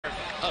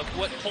of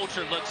what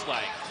culture looks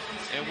like.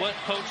 And what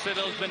Coach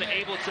Siddle's been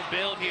able to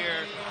build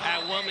here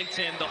at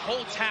Wilmington, the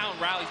whole town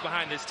rallies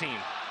behind this team.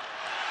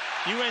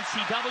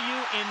 UNCW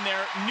in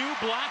their new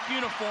black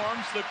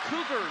uniforms, the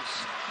Cougars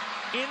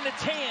in the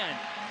tan.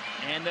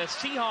 And the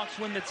Seahawks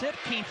win the tip.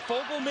 Keith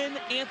Fogelman,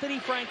 Anthony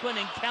Franklin,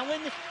 and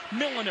Kellen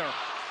Milliner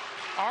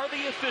are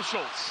the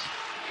officials.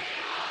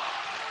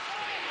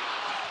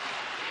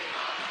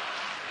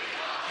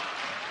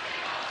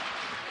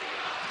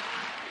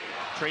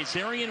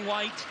 Trazarian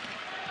White,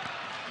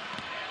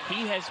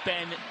 he has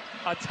been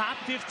a top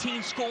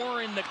 15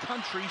 scorer in the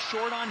country,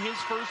 short on his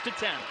first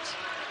attempt.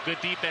 Good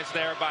defense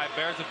there by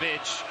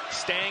Berzovic,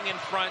 staying in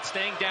front,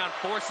 staying down,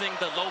 forcing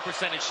the low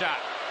percentage shot.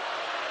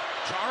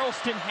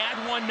 Charleston had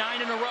won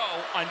 9 in a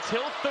row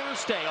until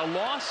Thursday, a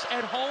loss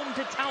at home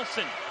to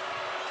Towson.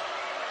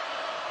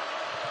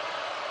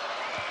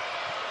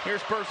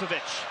 Here's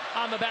Berzovic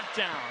on the back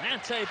down.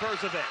 Ante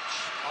Berzovic.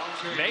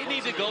 They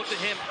need to go to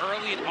him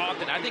early and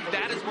often. I think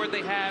that is where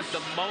they have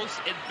the most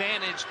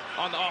advantage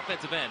on the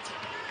offensive end.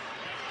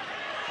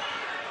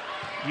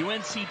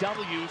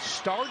 UNCW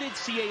started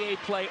CAA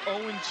play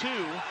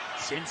 0-2.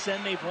 Since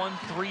then, they've won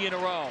 3 in a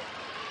row.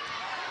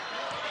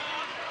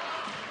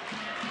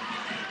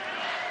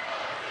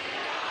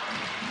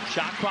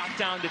 Shot clock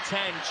down to 10.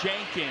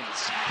 Jenkins,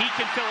 he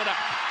can fill it up.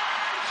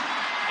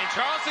 And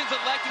Charleston's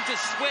electing to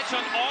switch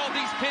on all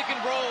these pick and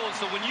rolls.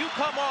 So when you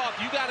come off,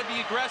 you got to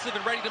be aggressive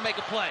and ready to make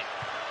a play.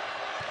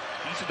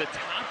 These are the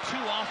top 2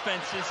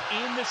 offenses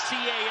in the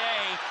CAA.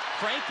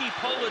 Frankie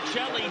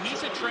Policelli,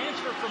 he's a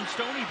transfer from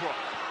Stony Brook.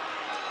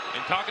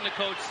 And talking to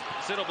Coach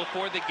Siddle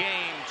before the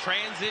game,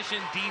 transition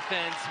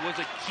defense was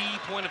a key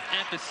point of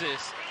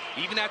emphasis.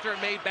 Even after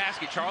a made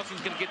basket,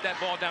 Charleston's going to get that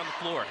ball down the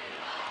floor.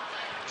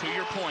 To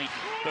your point,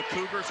 the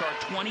Cougars are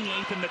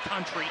 28th in the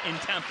country in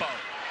tempo.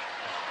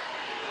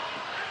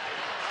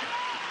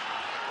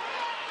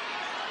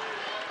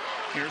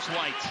 Here's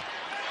White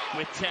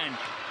with 10.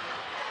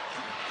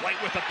 White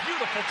with a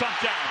beautiful dunk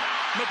down.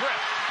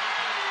 McGriff.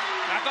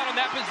 I thought on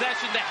that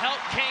possession, the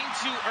help came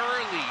too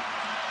early.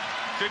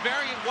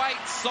 Trazarian White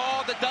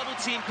saw the double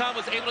team come,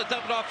 was able to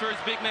dump it off to his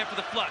big man for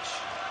the flush.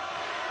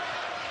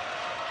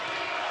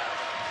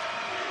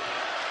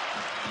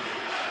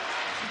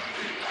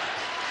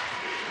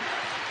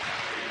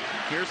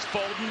 Here's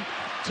Fulton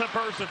to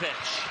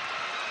Berzovic.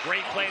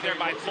 Great play there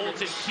by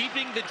Fulton,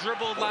 keeping the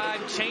dribble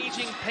alive,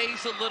 changing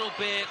pace a little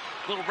bit.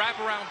 Little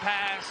wraparound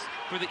pass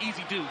for the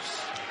easy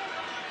deuce.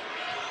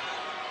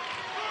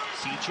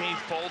 C.J.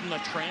 Fulton, a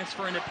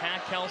transfer into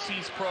Pat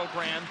Kelsey's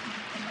program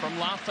from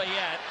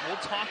Lafayette. We'll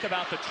talk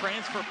about the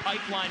transfer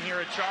pipeline here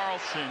at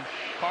Charleston.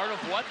 Part of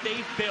what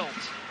they've built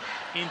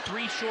in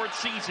 3 short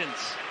seasons.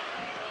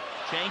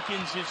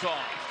 Jenkins is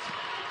off.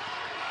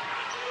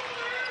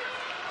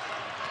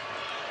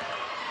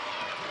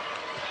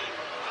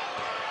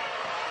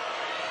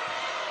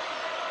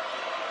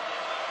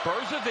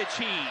 Berzovic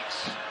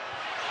heaves.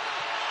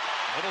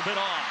 A little bit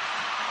off.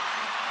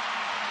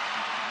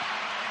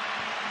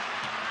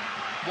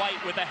 White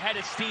with a head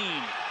of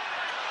steam.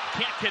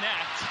 Can't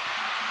connect.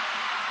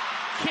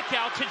 Kick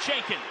out to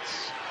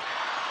Jenkins.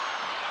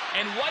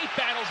 And White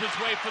battles his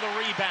way for the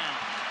rebound.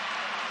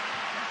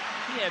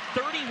 He had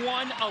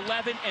 31,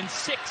 11, and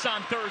 6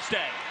 on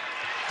Thursday.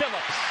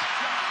 Phillips.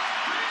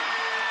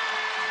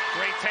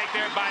 Great take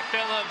there by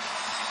Phillips.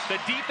 The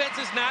defense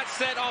is not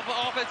set off of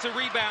offensive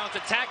rebounds,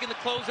 attacking the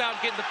closeout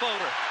and getting the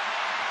floater.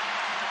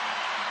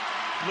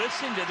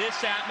 Listen to this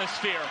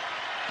atmosphere.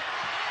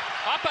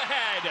 Up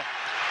ahead.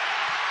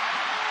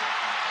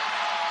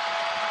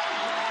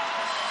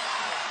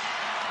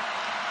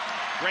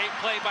 Great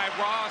play by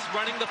Ross,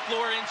 running the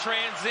floor in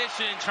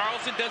transition.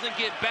 Charleston doesn't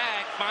get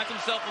back, finds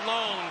himself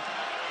alone,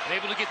 and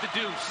able to get the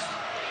deuce.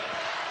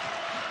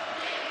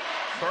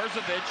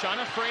 Berzovic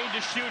unafraid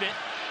to shoot it.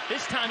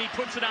 This time he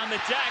puts it on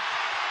the deck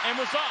and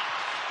was off.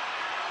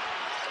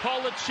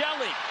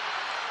 Policelli.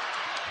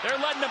 They're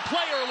letting him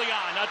play early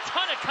on. A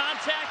ton of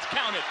contact,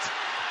 count it.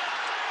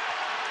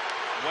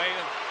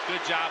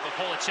 Good job of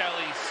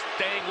Policelli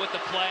staying with the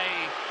play.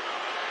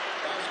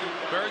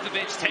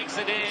 Berzovic takes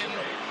it in.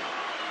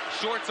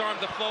 Shorts arm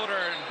the floater,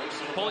 and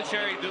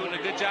Policelli doing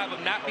a good job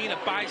of not being a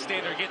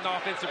bystander, getting the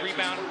offensive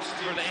rebound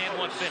for the and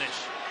 1 finish.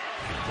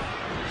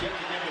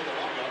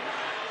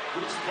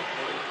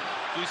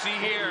 You see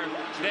here,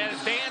 that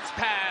advance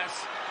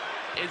pass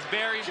is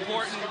very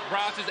important.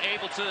 Ross is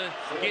able to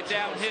get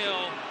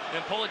downhill,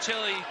 and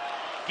Policelli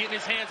getting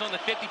his hands on the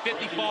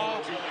 50-50 ball.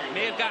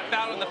 May have got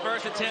fouled in the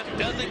first attempt,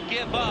 doesn't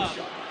give up,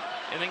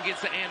 and then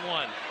gets the and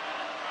 1.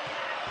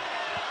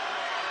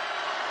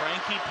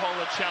 Frankie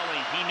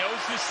Policelli, he knows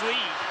this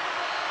league.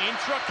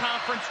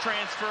 Intra-conference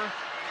transfer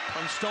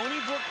from Stony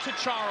Brook to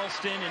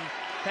Charleston, and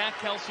Pat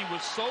Kelsey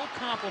was so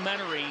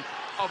complimentary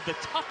of the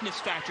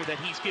toughness factor that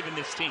he's given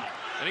this team.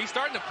 And he's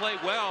starting to play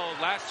well.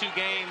 Last 2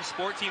 games,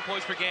 14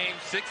 points per game,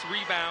 6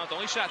 rebounds,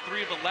 only shot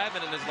 3 of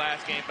 11 in his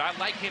last game, but I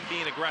like him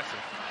being aggressive.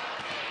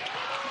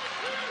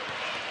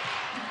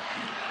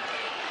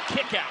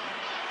 Kick out.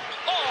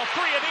 All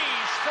 3 of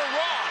these for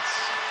Ross.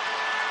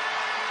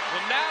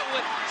 Well, now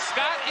with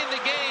Scott in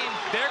the game,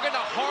 they're going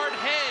to hard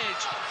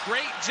hedge.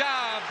 Great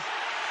job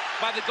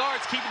by the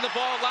guards keeping the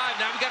ball alive.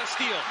 Now we got to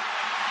steal.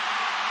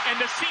 And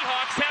the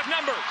Seahawks have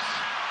numbers.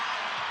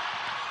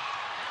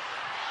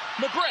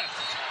 McGriff.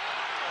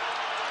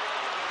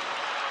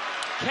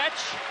 Catch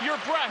your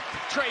breath,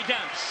 Trey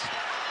Demps.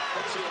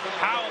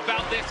 How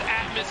about this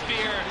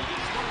atmosphere?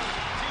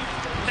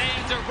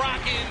 Things are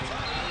rocking.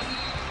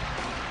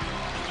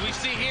 We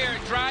see here,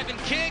 drive and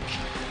kick.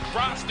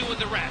 Ross doing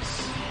the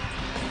rest.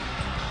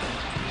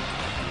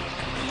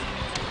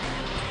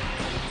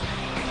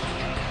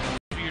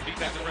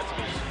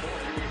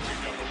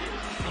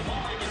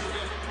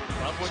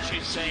 Love what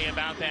you say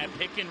about that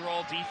pick and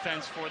roll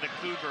defense for the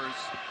Cougars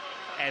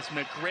as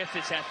McGriff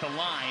is at the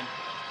line.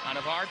 Out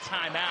of our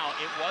timeout,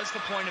 it was the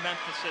point of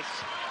emphasis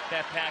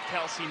that Pat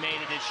Kelsey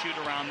made at his shoot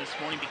around this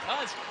morning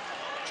because,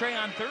 Trey,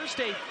 on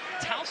Thursday,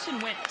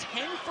 Towson went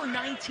 10 for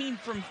 19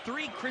 from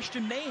 3.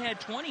 Christian May had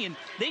 20, and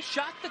they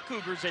shot the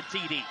Cougars at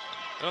TD.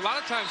 And a lot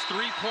of times,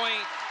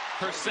 three-point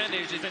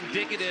percentage is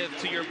indicative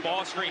to your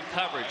ball screen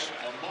coverage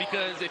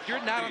because if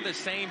you're not on the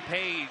same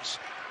page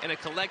in a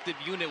collective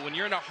unit, when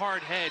you're in a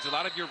hard hedge, a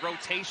lot of your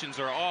rotations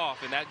are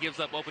off, and that gives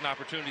up open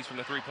opportunities from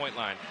the three-point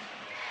line.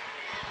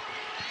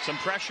 Some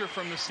pressure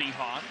from the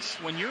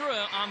Seahawks. When you're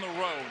on the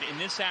road in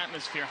this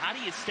atmosphere, how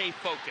do you stay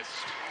focused?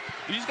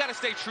 You just got to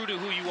stay true to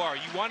who you are.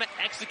 You want to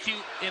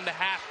execute in the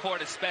half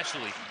court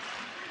especially.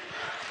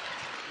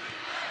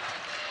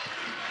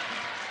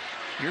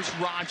 Here's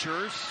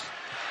Rogers.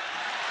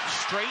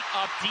 Straight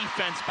up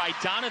defense by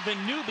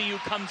Donovan Newby, who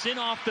comes in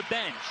off the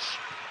bench.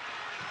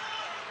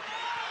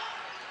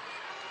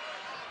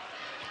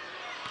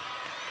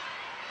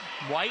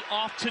 White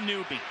off to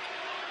Newby.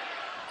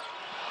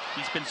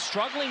 He's been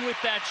struggling with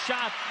that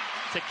shot.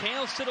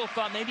 Takeo Siddle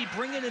thought maybe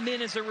bringing him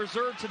in as a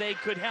reserve today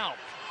could help.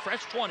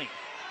 Fresh 20.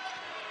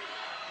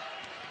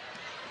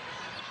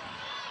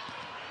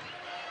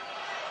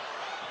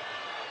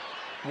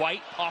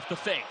 White off the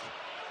fake.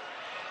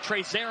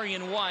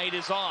 Trazarian White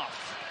is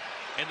off.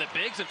 And the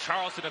bigs of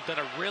Charleston have done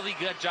a really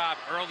good job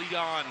early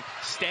on,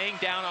 staying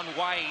down on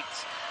White,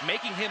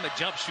 making him a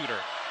jump shooter.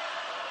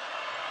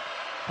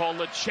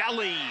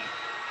 Policelli.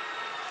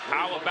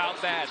 How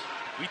about that?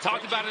 We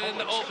talked about it in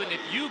the open.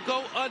 If you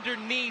go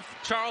underneath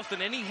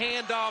Charleston, any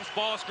handoffs,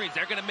 ball screens,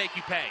 they're going to make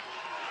you pay.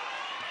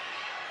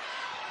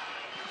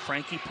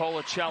 Frankie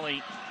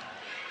Policelli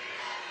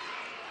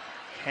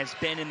has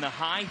been in the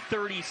high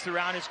 30s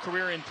throughout his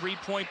career in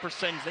three-point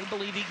percentage. They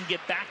believe he can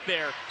get back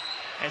there.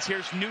 As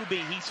here's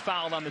Newby, he's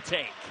fouled on the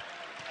take.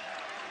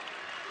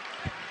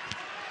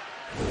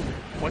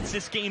 What's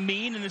this game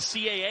mean in the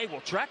CAA?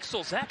 Well,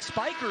 Drexel's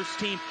ex-Spikers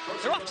team,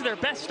 they're off to their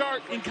best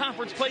start in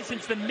conference play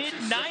since the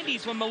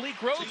mid-90s when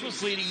Malik Rose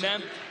was leading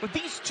them. But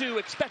these two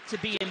expect to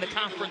be in the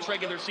conference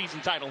regular season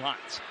title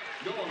hunts.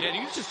 Yeah,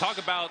 you just talk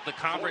about the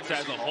conference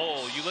as a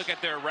whole. You look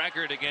at their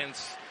record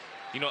against,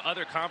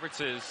 other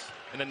conferences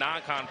in the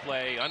non-con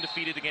play,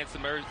 undefeated against the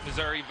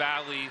Missouri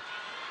Valley,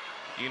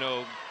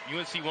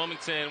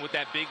 UNC-Wilmington with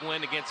that big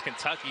win against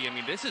Kentucky. I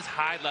mean, this is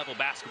high-level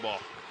basketball.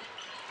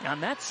 On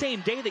that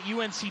same day that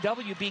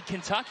UNCW beat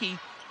Kentucky,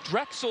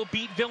 Drexel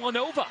beat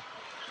Villanova.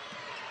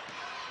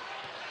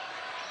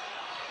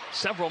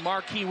 Several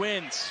marquee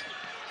wins.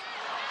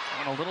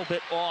 And a little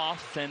bit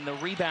off, and the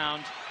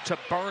rebound to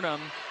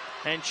Burnham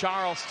and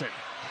Charleston.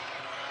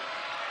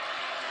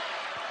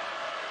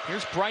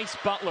 Here's Bryce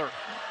Butler,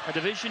 a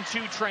Division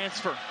II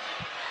transfer.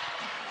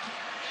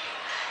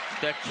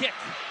 The kick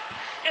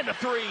and the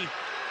three.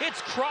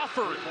 It's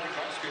Crawford.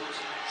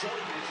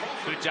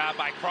 Good job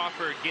by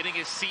Crawford getting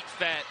his seat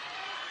set.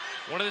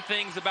 One of the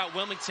things about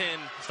Wilmington,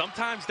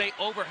 sometimes they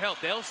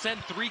overhelp. They'll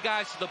send three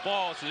guys to the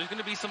ball, so there's going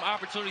to be some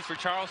opportunities for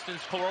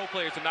Charleston's role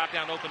players to knock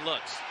down open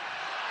looks.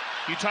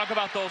 You talk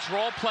about those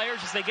role players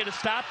as they get a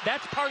stop.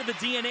 That's part of the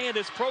DNA of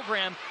this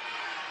program.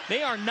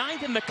 They are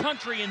 9th in the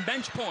country in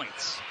bench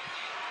points.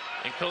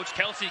 And Coach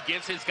Kelsey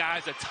gives his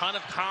guys a ton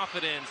of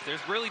confidence.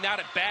 There's really not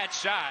a bad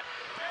shot.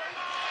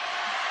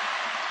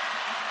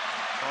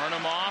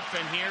 Burnham off,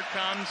 and here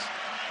comes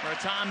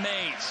Raton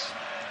Mays.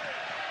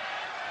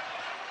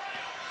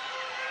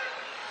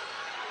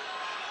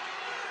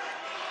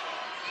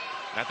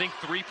 I think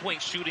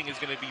three-point shooting is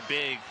going to be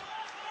big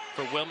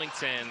for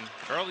Wilmington.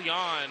 Early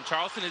on,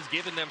 Charleston has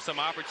given them some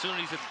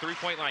opportunities at the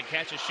three-point line,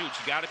 catch and shoot.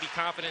 You got to be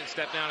confident,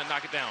 step down, and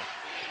knock it down.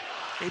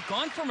 They've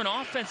gone from an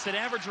offense that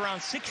averaged around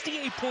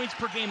 68 points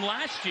per game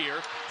last year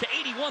to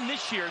 81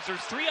 this year. There's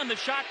 3 on the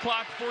shot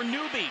clock for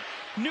Newby.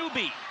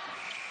 Newby.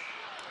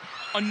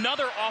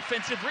 Another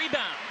offensive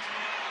rebound.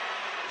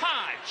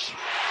 Hodge.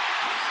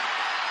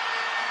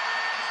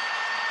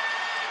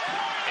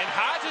 And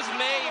Hodge has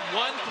made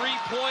 1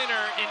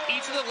 3-pointer in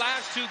each of the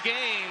last 2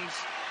 games.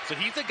 So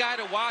he's the guy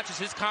to watch as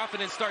his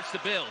confidence starts to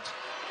build.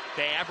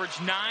 They average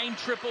 9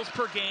 triples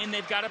per game.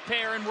 They've got a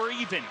pair, and we're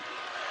even.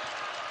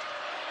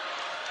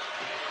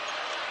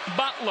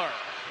 Butler.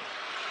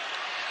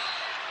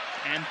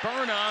 And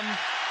Burnham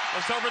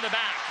was over the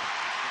back.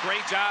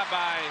 Great job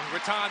by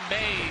Raton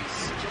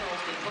Mays,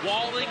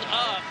 walling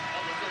up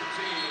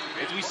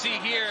As we see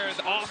here,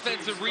 the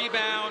offensive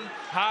rebound,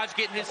 Hodge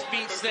getting his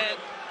feet set,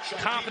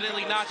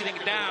 confidently knocking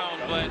it down,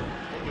 but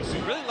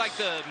really like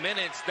the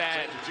minutes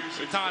that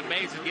Raton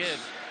Mays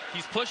gives.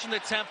 He's pushing the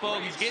tempo,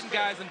 he's getting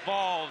guys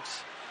involved,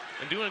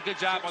 and doing a good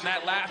job on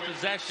that last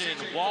possession,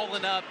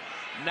 walling up,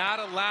 not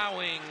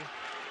allowing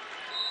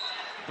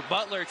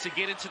Butler to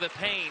get into the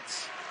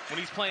paint when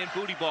he's playing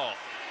booty ball.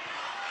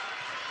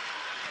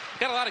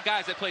 Got a lot of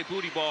guys that play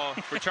booty ball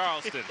for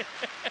Charleston.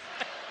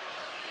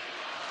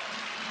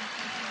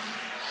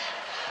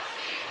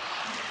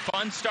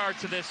 Fun start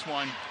to this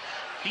one.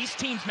 These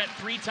teams met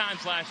 3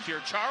 times last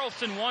year.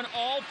 Charleston won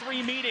all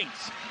 3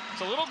 meetings.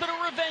 It's a little bit of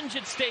revenge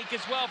at stake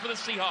as well for the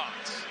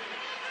Seahawks.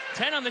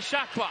 10 on the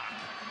shot clock.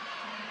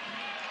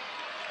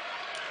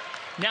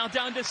 Now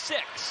down to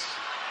 6.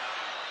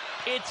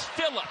 It's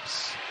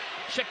Phillips.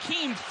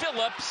 Shaquem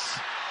Phillips.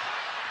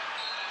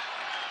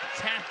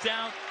 Tapped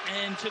out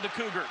and to the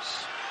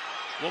Cougars.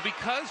 Well,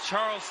 because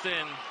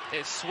Charleston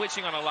is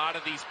switching on a lot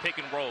of these pick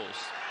and rolls,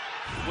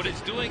 what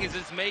it's doing is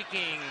it's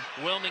making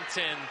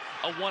Wilmington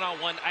a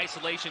one-on-one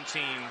isolation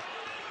team.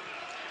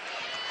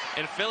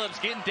 And Phillips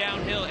getting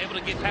downhill, able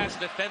to get past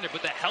the defender,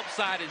 but the help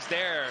side is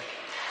there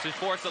to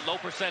force a low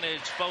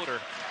percentage floater.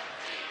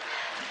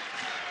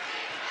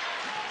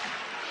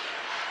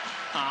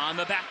 On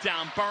the back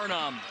down,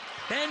 Burnham.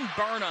 Ben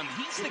Burnham,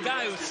 he's the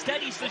guy who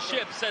steadies the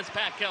ship, says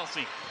Pat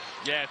Kelsey.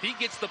 Yeah, if he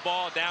gets the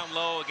ball down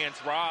low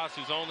against Ross,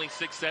 who's only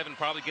 6'7",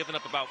 probably giving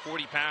up about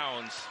 40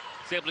 pounds,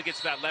 he's able to get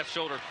to that left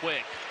shoulder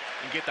quick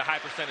and get the high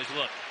percentage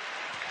look.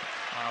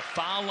 A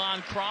foul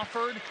on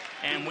Crawford,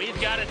 and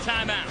we've got a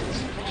timeout.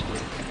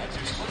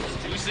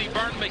 We see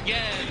Burnham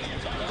again,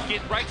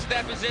 get right to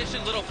that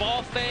position, little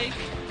ball fake.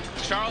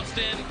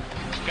 Charleston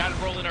got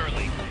it rolling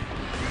early.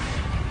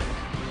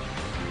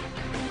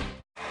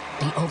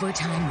 The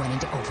overtime went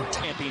into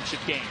overtime. Championship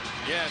game.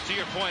 Yeah, to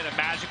your point, a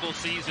magical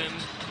season,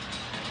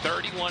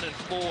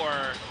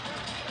 31-4.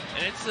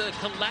 And it's a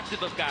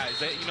collective of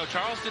guys.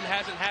 Charleston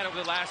hasn't had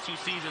over the last 2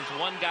 seasons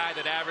one guy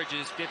that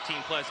averages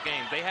 15-plus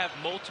games. They have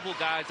multiple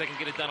guys that can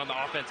get it done on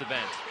the offensive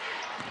end.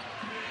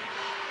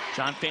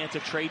 John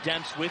Fanta, Trey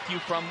Demps with you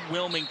from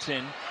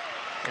Wilmington.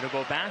 It'll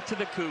go back to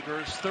the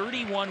Cougars.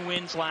 31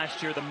 wins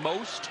last year, the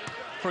most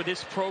for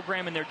this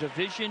program in their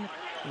Division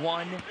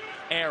I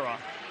era.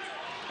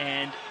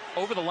 And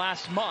over the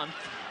last month,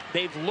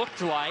 they've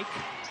looked like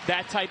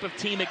that type of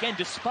team again,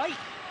 despite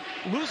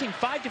losing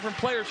 5 different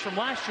players from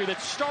last year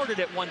that started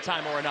at one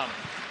time or another.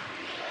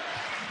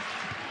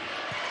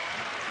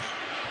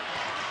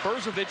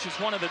 Berzovic is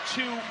one of the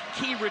 2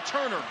 key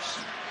returners.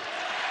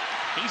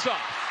 He's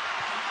off.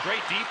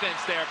 Great defense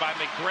there by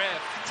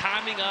McGriff,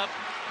 timing up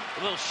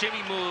a little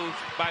shimmy move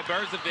by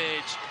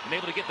Berzovic and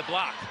able to get the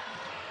block.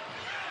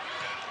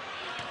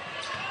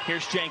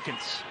 Here's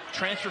Jenkins,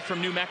 transfer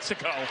from New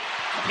Mexico.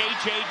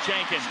 KJ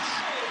Jenkins.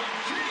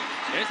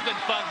 It's been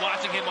fun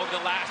watching him over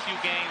the last few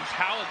games,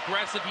 how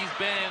aggressive he's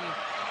been.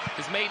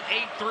 He's made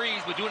 8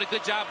 threes, but doing a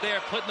good job there,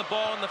 putting the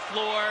ball on the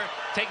floor,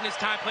 taking his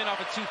time playing off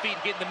of 2 feet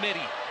and getting the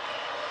midi.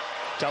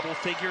 Double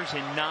figures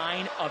in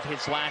 9 of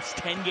his last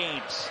 10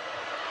 games.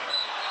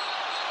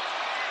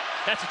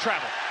 That's a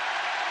travel.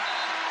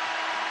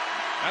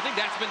 I think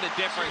that's been the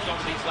difference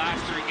over these last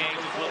 3 games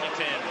with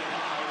Wilmington.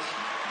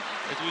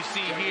 As we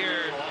see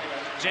here,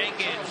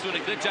 Jenkins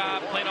doing a good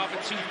job playing off of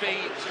 2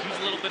 feet, use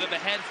a little bit of a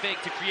head fake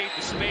to create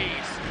the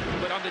space.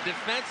 But on the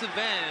defensive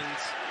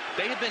ends,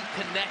 they have been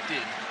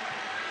connected,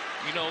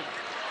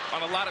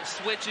 on a lot of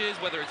switches,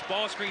 whether it's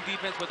ball screen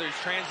defense, whether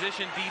it's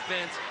transition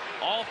defense.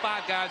 All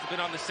 5 guys have been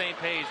on the same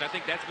page. And I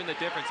think that's been the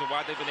difference in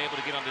why they've been able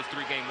to get on this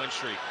 3-game win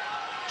streak.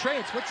 Trey,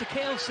 it's what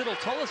Zakeo Siddle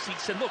told us. He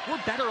said, look,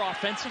 we're better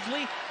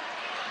offensively,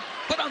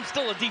 but I'm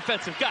still a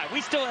defensive guy. We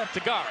still have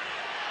to guard.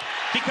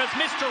 Because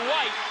Mr.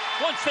 White,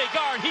 once they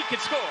guard, he can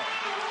score.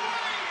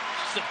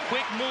 Just a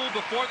quick move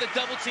before the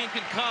double team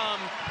can come.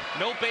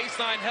 No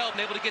baseline help,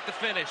 and able to get the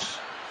finish.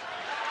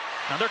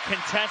 Another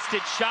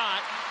contested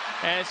shot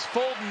as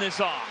Fulton is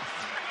off.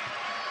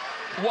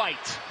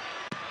 White.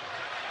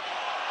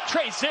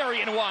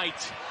 Trezarian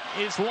White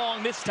is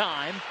long this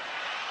time.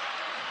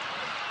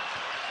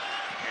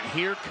 And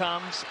here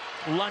comes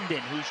London,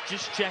 who's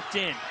just checked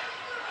in.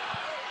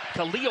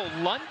 Khalil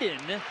London,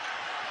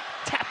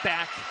 tap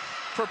back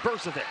for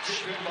Berzovic.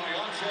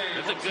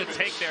 That's a good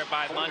take there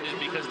by London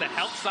because the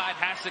help side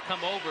has to come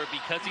over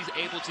because he's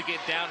able to get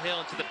downhill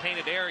into the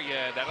painted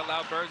area. That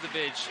allowed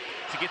Berzovic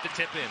to get the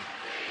tip in.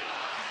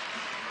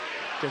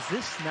 Does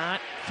this not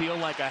feel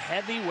like a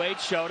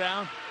heavyweight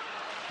showdown?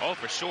 Oh,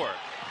 for sure.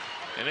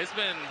 And it's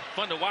been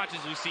fun to watch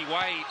as we see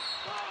White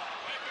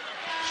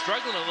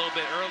struggling a little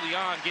bit early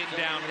on, getting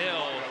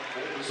downhill.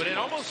 But it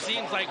almost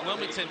seems like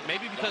Wilmington,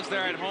 maybe because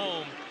they're at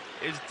home,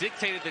 is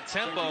dictated the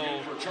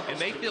tempo, and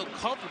they feel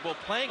comfortable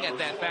playing at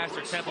that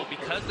faster tempo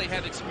because they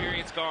have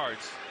experienced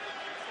guards.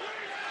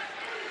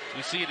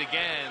 We see it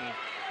again.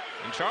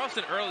 And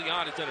Charleston early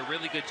on has done a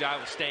really good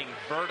job of staying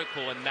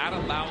vertical and not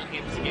allowing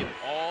him to get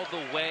all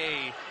the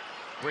way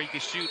where he can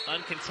shoot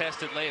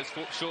uncontested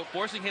layups,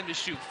 forcing him to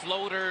shoot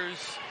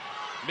floaters,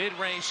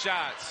 mid-range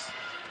shots.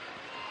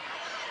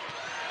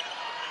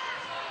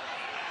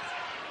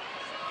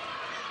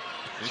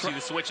 You see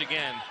the switch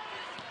again.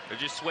 They're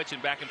just switching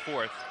back and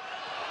forth.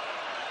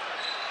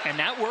 And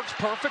that works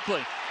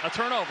perfectly. A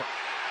turnover.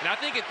 And I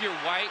think if you're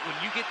White, when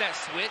you get that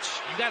switch,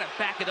 you got to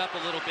back it up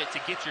a little bit to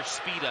get your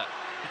speed up.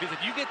 Because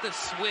if you get the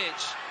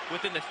switch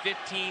within the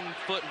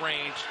 15-foot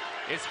range,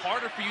 it's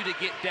harder for you to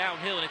get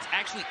downhill, and it's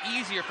actually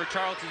easier for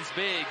Charleston's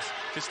bigs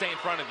to stay in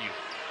front of you.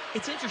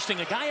 It's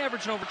interesting. A guy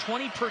averaging over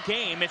 20 per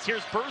game.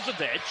 Here's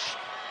Berzovic.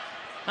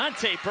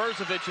 Ante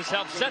Berzovic has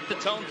helped set the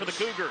tone for the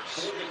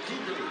Cougars.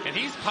 And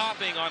he's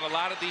popping on a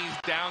lot of these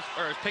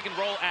pick and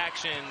roll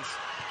actions.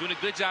 Doing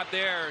a good job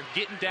there,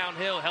 getting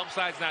downhill. Help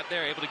side's not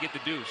there, able to get the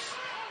deuce.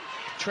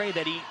 Trey,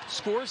 that he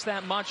scores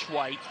that much,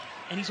 White,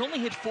 and he's only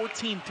hit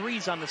 14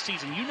 threes on the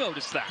season. You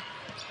noticed that.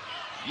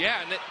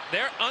 Yeah, and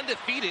they're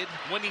undefeated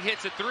when he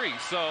hits a three.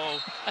 So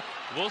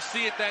we'll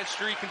see if that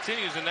streak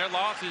continues. In their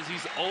losses,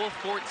 he's 0 of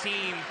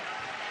 14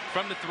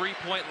 from the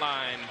three-point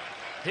line.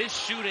 His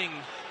shooting,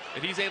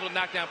 if he's able to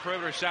knock down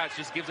perimeter shots,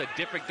 just gives a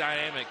different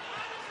dynamic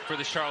for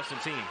the Charleston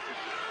team.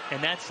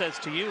 And that says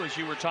to you, as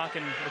you were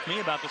talking with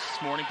me about this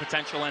morning,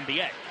 potential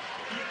NBA.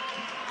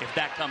 If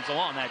that comes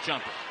along, that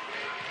jumper.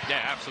 Yeah,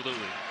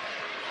 absolutely.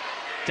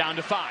 Down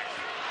to 5.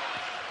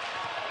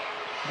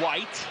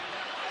 White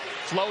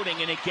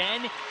floating, and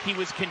again, he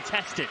was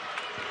contested.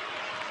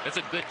 That's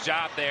a good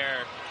job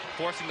there,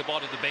 forcing the ball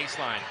to the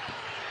baseline.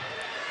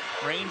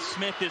 Rain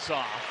Smith is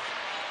off.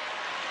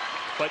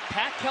 But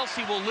Pat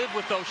Kelsey will live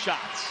with those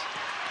shots.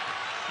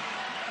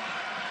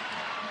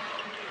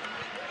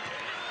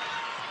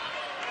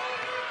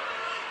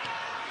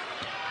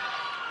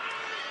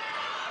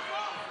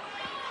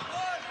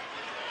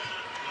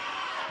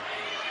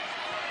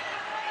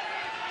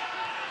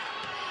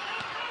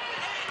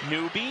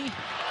 Newby,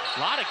 a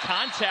lot of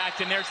contact,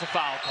 and there's the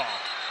foul call.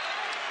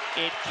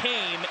 It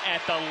came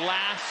at the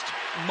last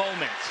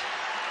moment.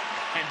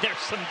 And there's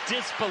some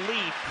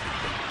disbelief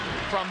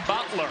from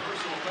Butler.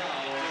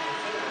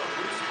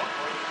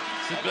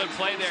 It's a good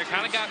play there.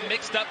 Kind of got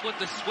mixed up with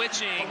the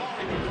switching.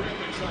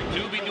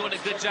 Newby doing a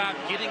good job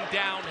getting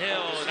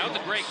downhill. And that was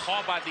a great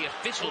call by the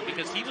official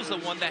because he was the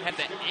one that had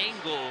the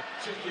angle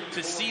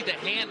to see the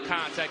hand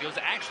contact. It was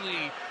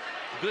actually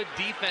good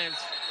defense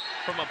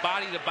from a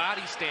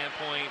body-to-body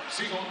standpoint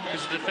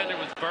because the defender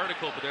was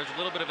vertical, but there's a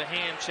little bit of a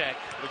hand check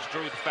which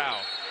drew the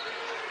foul.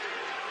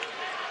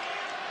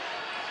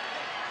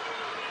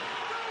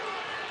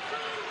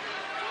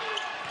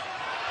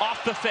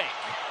 Off the fake.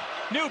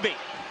 Newby.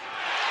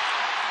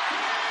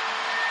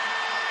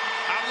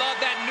 I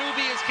love that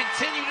Newby has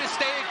continued to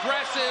stay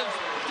aggressive.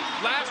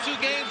 Last 2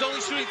 games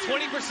only shooting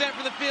 20%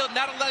 from the field,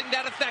 not letting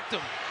that affect him.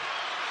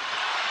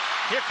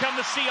 Here come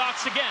the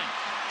Seahawks again.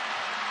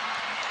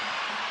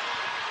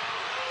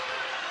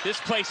 This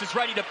place is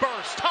ready to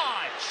burst.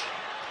 Hodge.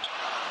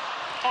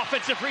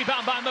 Offensive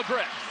rebound by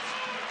McGriff.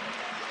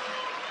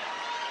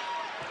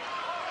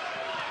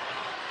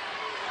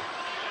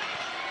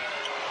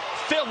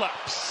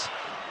 Phillips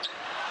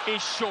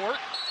is short.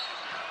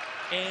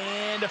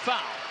 And a foul.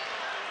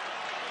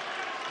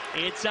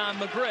 It's on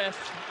McGriff,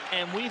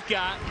 and we've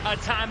got a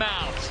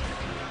timeout.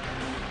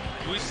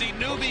 We see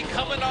Newby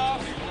coming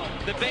off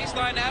the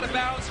baseline out of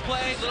bounds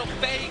play, little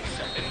fake,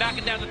 and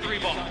knocking down the 3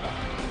 ball.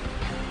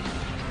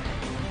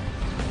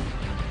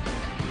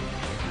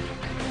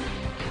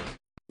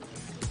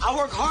 I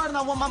work hard and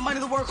I want my money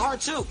to work hard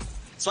too.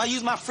 So I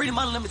use my Freedom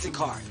Unlimited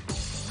card.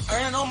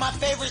 Earning on my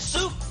favorite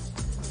soup.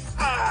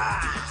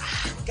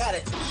 Got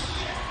it.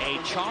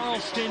 A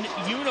Charleston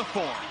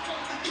uniform.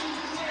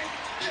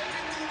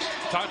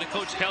 Talking to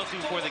Coach Kelsey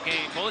before the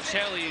game,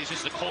 Policelli is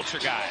just a culture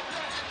guy.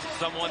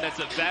 Someone that's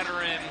a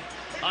veteran,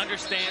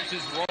 understands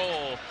his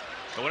role.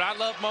 And what I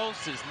love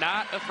most is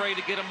not afraid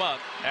to get him up.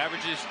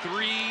 Averages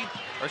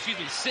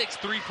 6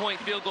 3-point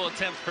field goal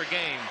attempts per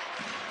game.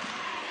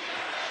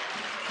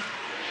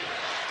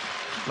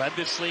 Led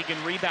this league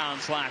in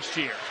rebounds last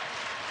year.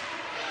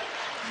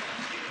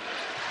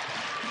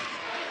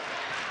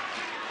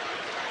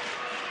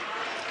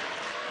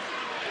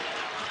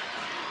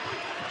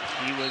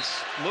 He was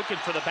looking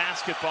for the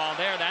basketball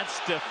there. That's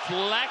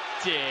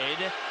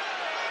deflected.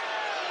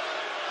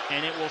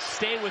 And it will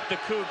stay with the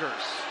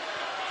Cougars.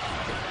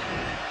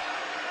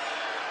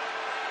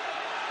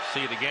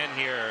 See it again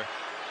here.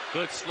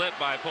 Good slip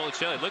by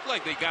Policelli. Looked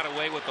like they got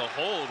away with the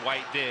hold,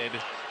 White did.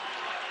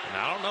 And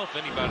I don't know if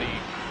anybody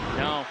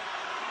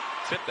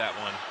tipped that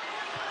one.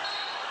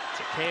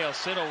 Takeo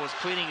Siddle was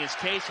pleading his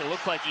case. It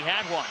looked like he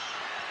had one.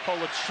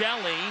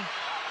 Policelli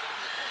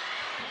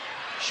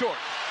short.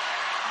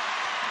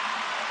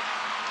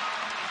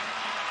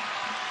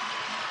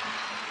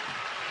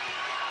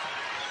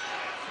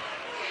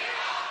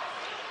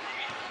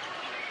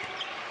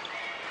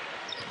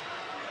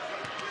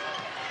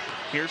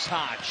 Here's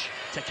Hodge.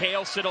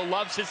 Takeo Siddle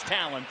loves his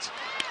talent.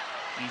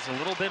 He's a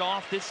little bit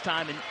off this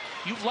time, and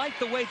you like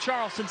the way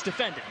Charleston's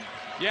defended.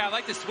 Yeah, I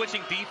like the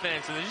switching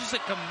defense, and there's just a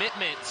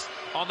commitment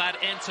on that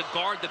end to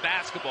guard the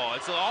basketball.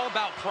 It's all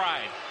about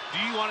pride. Do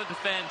you want to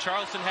defend?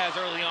 Charleston has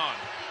early on.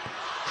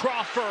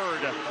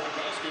 Crawford.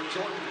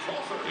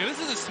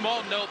 This is a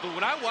small note, but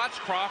when I watched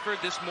Crawford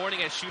this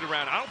morning at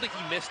shoot-around, I don't think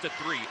he missed a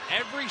three.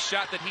 Every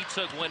shot that he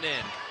took went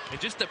in.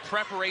 And just the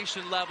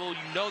preparation level,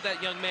 you know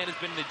that young man has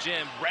been in the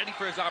gym, ready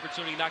for his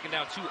opportunity, knocking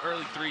down 2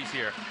 early threes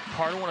here.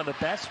 Part of one of the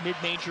best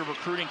mid-major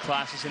recruiting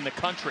classes in the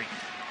country.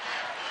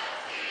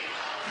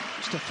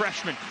 Just a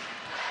freshman.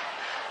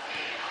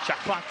 Shot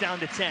clock down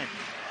to 10.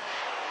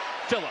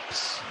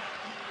 Phillips.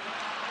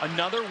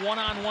 Another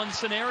one-on-one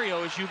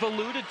scenario, as you've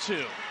alluded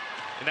to.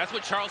 And that's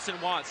what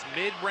Charleston wants.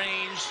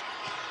 Mid-range,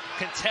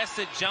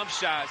 contested jump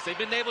shots. They've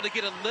been able to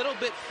get a little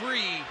bit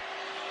free,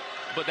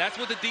 but that's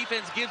what the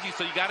defense gives you,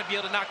 so you got to be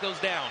able to knock those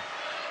down.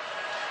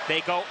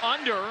 They go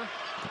under,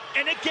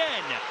 and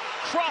again,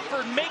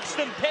 Crawford makes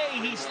them pay.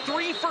 He's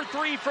 3 for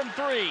 3 from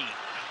 3.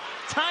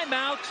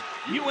 Timeout,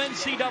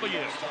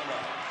 UNCW.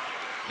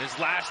 His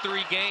last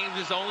 3 games,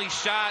 his only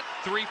shot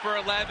 3 for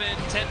 11,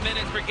 10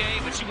 minutes per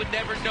game, but you would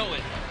never know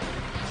it.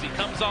 So he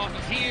comes off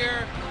of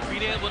here,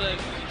 being able to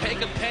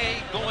take a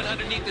pay, going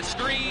underneath the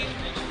screen,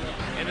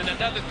 and then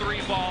another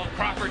 3 ball.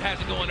 Crawford has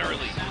it going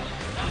early.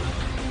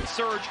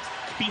 Surge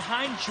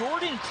behind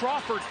Jordan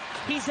Crawford.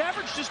 He's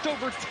averaged just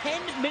over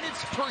 10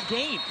 minutes per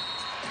game.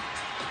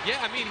 Yeah,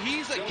 I mean,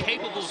 he's a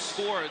capable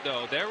scorer,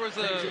 though. There was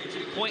a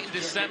point in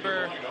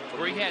December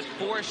where he had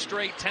 4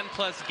 straight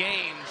 10-plus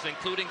games,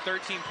 including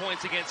 13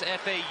 points against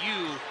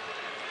FAU.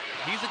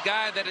 He's a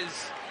guy that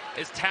is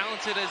as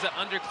talented as an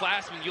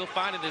underclassman you'll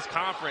find in this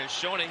conference,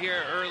 showing it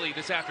here early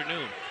this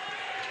afternoon.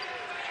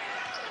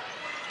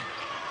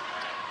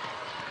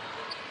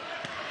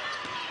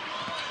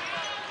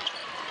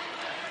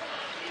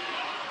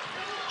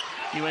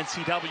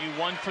 UNCW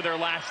won for their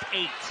last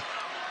 8,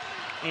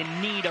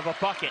 in need of a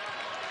bucket.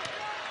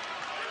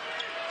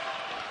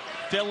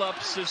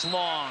 Phillips is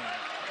long,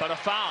 but a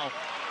foul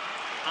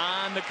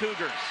on the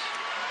Cougars.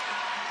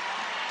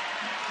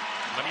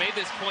 I made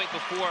this point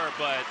before,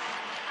 but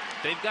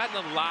they've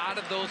gotten a lot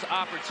of those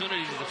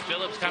opportunities as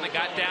Phillips kind of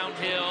got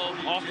downhill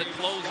off the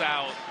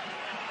closeout,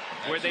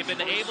 where they've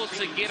been able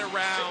to get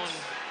around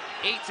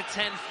 8 to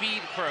 10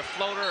 feet for a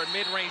floater or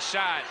mid-range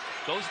shot.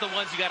 Those are the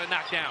ones you got to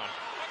knock down.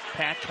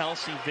 Pat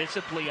Kelsey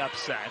visibly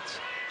upset.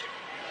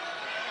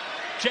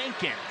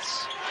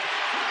 Jenkins.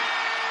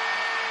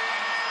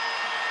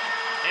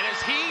 And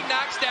as he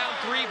knocks down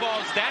 3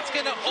 balls, that's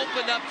going to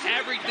open up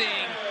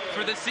everything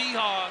for the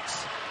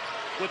Seahawks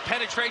with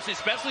penetration,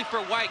 especially for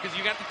White, because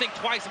you got to think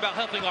twice about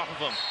helping off of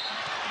him.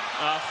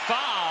 A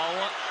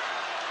foul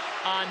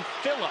on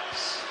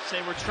Phillips.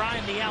 They were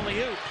trying the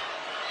alley-oop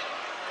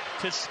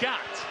to Scott.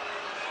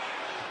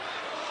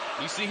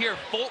 You see here,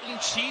 Fulton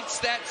cheats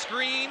that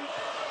screen,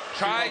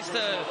 tries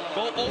to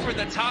go over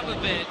the top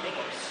of it.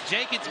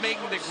 Jenkins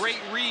making the great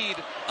read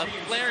of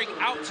flaring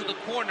out to the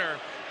corner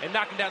and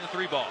knocking down the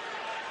 3 ball.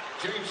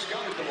 James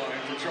Scott at the line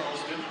for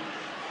Charleston.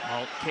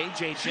 Well,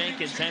 KJ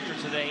Jenkins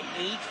enters today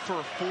 8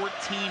 for 14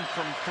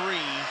 from 3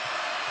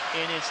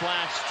 in his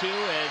last 2,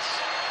 as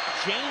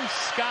James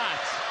Scott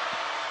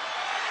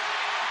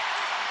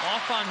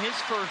off on his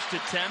first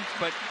attempt,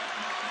 but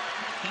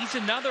he's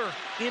another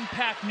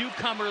impact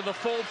newcomer to the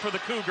fold for the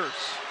Cougars.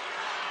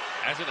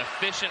 As an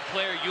efficient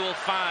player, Ewell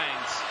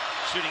finds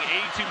shooting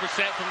 82%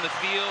 from the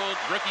field,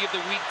 rookie of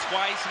the week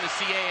twice in the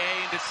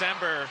CAA in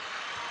December.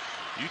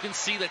 You can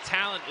see the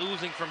talent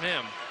oozing from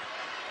him.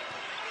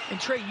 And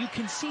Trey, you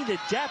can see the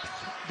depth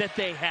that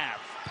they have.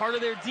 Part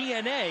of their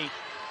DNA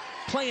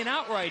playing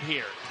out right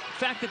here.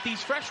 The fact that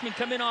these freshmen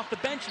come in off the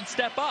bench and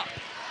step up.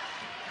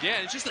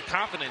 Yeah, it's just the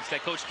confidence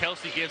that Coach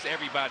Kelsey gives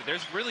everybody.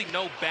 There's really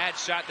no bad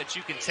shot that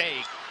you can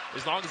take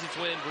as long as it's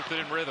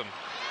within rhythm.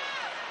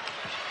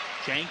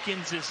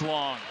 Jenkins is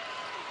long.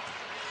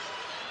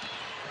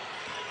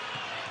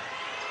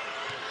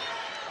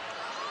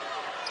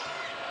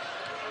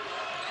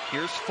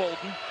 Here's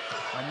Fulton,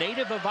 a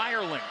native of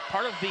Ireland,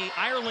 part of the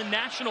Ireland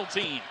national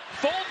team.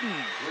 Fulton!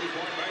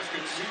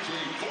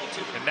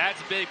 And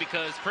that's big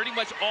because pretty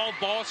much all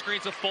ball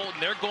screens of Fulton,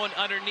 they're going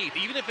underneath.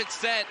 Even if it's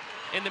set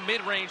in the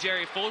mid-range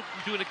area, Fulton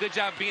doing a good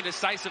job being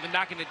decisive and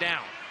knocking it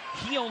down.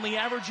 He only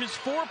averages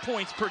 4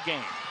 points per game.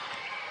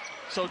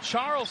 So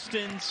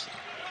Charleston's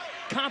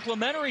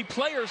complementary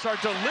players are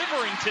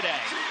delivering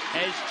today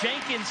as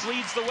Jenkins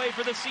leads the way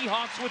for the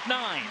Seahawks with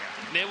 9.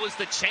 And it was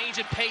the change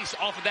of pace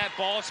off of that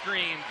ball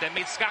screen that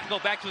made Scott go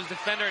back to his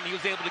defender, and he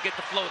was able to get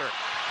the floater.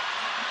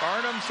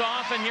 Burnham's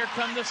off, and here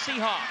come the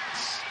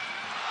Seahawks.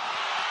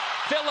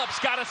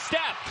 Phillips got a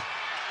step.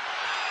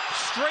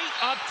 Straight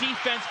up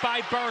defense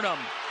by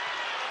Burnham.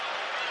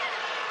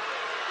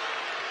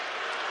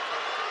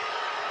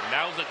 And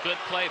that was a good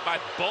play by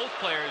both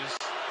players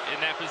in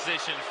that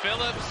position.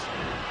 Phillips,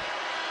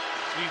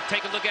 we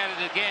take a look at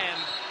it again.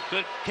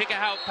 Good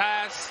kick-out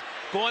pass,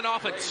 going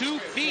off of 2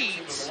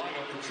 feet.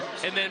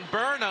 And then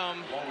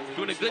Burnham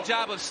doing a good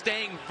job of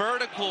staying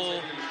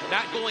vertical,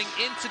 not going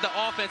into the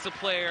offensive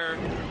player.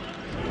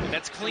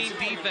 That's clean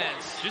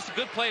defense. Just a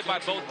good play by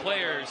both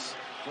players.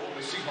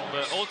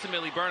 But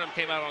ultimately, Burnham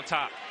came out on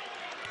top.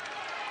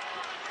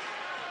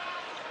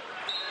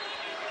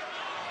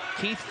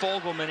 Keith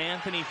Fogelman,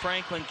 Anthony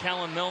Franklin,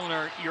 Kellen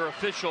Milner, your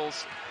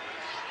officials.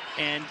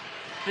 And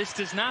this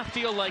does not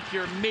feel like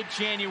your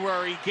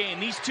mid-January game.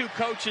 These two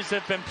coaches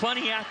have been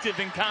plenty active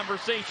in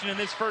conversation in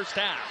this first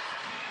half.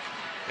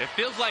 It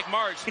feels like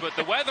March, but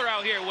the weather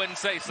out here wouldn't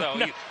say so.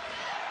 No.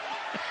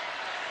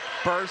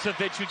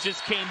 Brzovic, who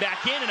just came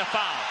back in, and a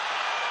foul.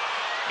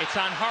 It's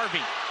on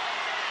Harvey.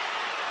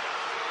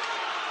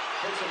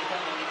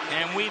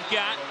 And we've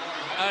got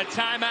a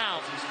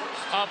timeout.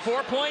 A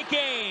 4-point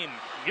game.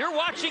 You're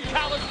watching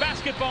college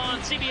basketball on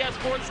CBS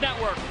Sports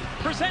Network,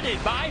 presented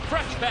by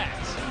Fresh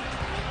Pets.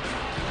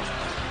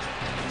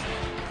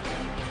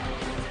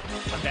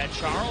 But that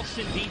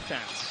Charleston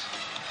defense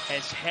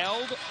has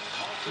held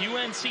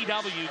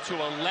UNCW to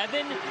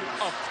 11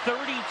 of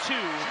 32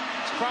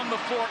 from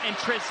the floor. And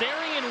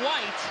Trezarian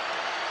White,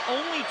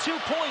 only 2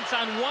 points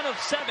on 1 of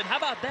 7. How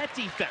about that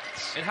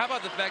defense? And how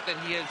about the fact that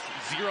he has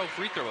 0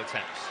 free throw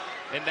attempts?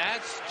 And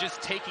that's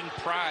just taking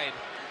pride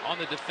on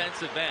the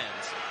defensive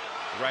ends.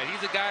 Right,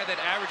 he's a guy that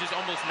averages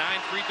almost 9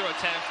 free throw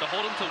attempts. To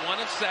hold him to 1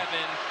 of 7,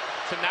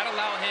 to not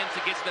allow him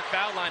to get to the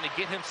foul line to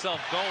get himself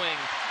going,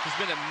 has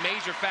been a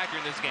major factor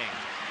in this game.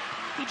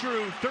 He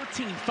drew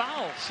 13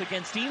 fouls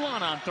against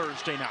Elon on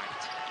Thursday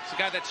night. It's a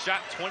guy that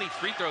shot 20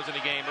 free throws in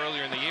a game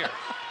earlier in the year.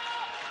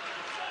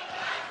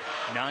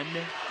 None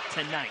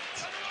tonight.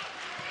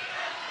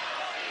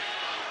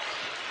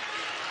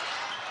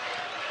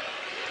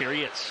 Here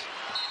he is.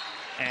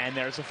 And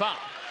there's a foul.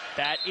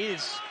 That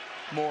is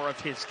more of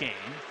his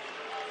game.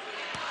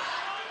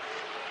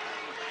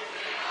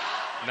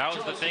 And that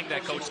was the thing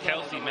that Coach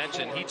Kelsey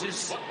mentioned. He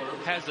just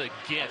has a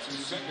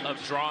gift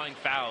of drawing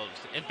fouls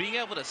and being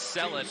able to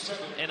sell it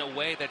in a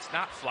way that's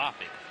not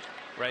flopping,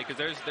 right?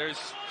 Because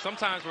there's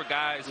sometimes where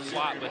guys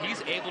flop, but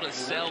he's able to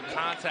sell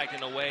contact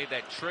in a way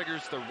that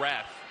triggers the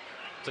ref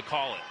to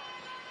call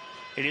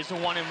it. It is a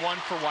 1-and-1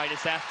 for White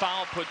as that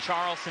foul put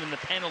Charleston in the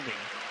penalty.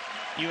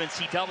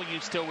 UNCW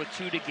still with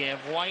 2 to give.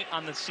 White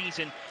on the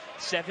season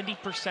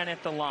 70%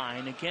 at the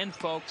line. Again,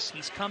 folks,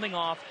 he's coming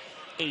off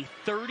a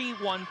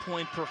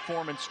 31-point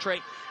performance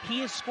straight. He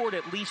has scored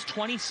at least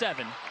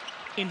 27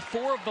 in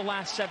 4 of the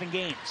last 7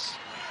 games.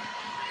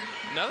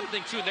 Another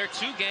thing, too, in their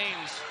 2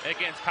 games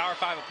against Power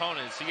 5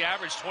 opponents, he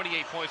averaged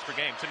 28 points per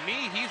game. To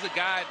me, he's a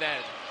guy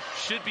that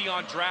should be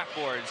on draft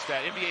boards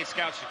that NBA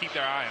scouts should keep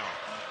their eye on.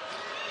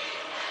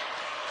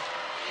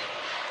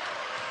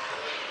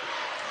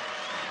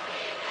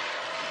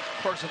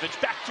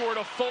 Brzovic backdoor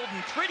to Fulton.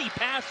 Pretty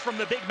pass from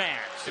the big man.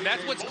 And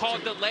that's what's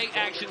called delay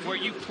action, where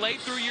you play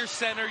through your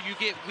center, you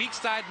get weak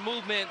side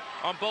movement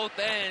on both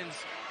ends.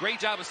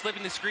 Great job of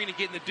slipping the screen and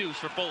getting the deuce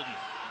for Fulton.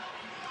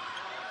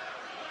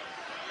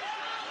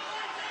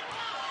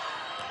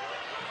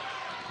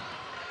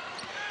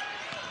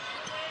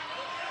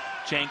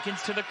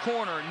 Jenkins to the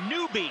corner.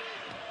 Newby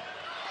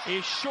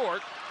is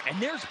short.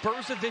 And there's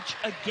Brzovic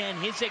again.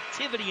 His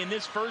activity in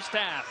this first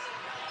half.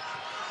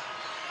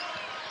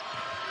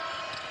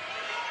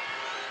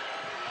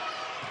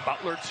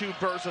 Butler to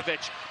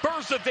Brzovic.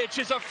 Brzovic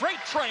is a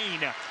freight train.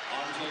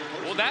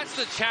 Well, that's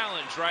the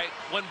challenge, right?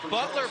 When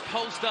Butler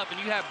posts up and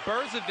you have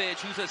Brzovic,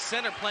 who's a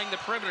center playing the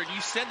perimeter, you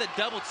send a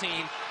double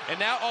team, and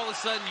now all of a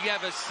sudden you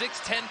have a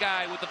 6'10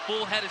 guy with a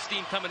full head of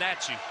steam coming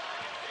at you.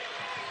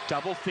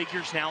 Double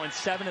figures now in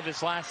 7 of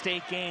his last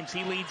 8 games.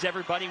 He leads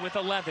everybody with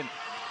 11.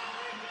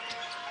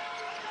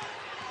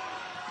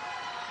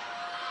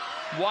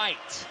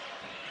 White.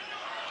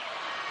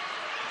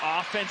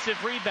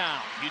 Offensive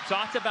rebound. You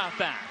talked about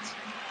that.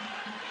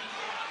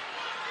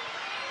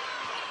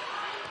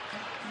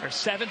 Their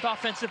 7th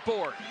offensive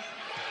board.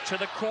 To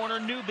the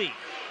corner, Newby.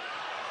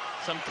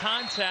 Some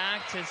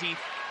contact as he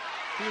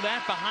threw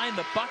that behind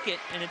the bucket,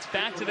 and it's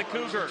back to the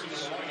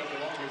Cougars.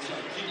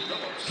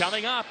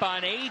 Coming up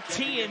on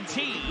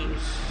AT&T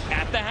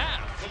at the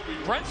half.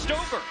 Brent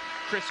Stover,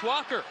 Chris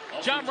Walker,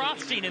 John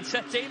Rothstein, and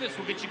Seth Davis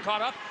will get you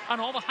caught up on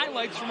all the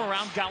highlights from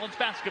around college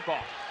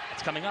basketball.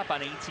 It's coming up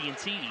on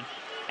AT&T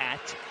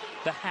at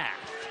the half.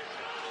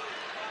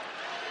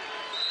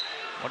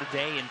 What a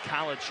day in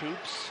college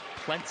hoops.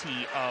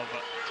 Plenty of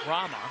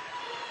drama.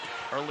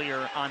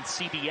 Earlier on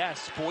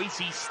CBS,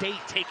 Boise State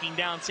taking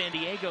down San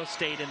Diego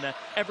State in the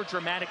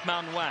ever-dramatic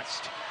Mountain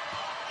West.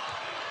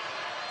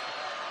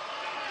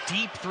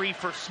 Deep 3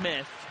 for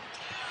Smith.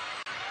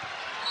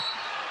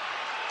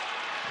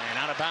 And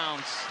out of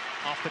bounds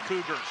off the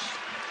Cougars.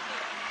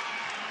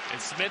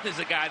 And Smith is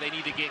a guy they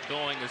need to get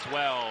going as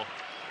well.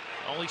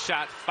 Only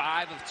shot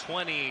 5 of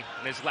 20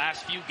 in his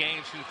last few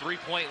games from the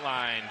three-point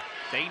line.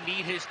 They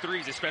need his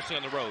threes, especially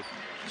on the road.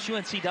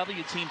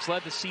 UNCW teams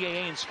led the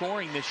CAA in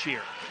scoring this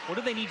year. What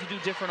do they need to do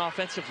different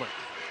offensively?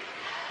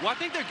 Well, I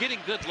think they're getting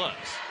good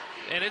looks.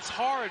 And it's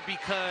hard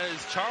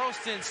because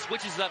Charleston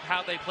switches up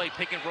how they play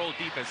pick and roll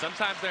defense.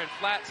 Sometimes they're in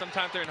flat,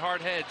 sometimes they're in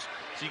hard hedge.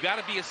 So you got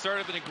to be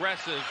assertive and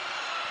aggressive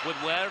with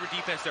whatever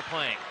defense they're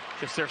playing.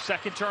 Just their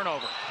 2nd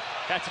turnover.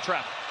 That's a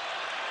trap.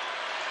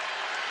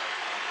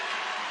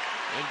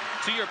 And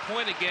to your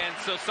point again,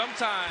 so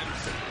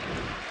sometimes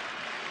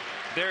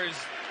there's,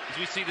 as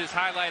we see this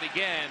highlight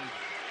again,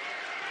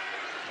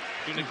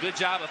 doing a good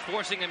job of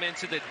forcing him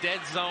into the dead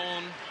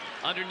zone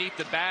underneath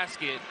the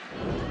basket.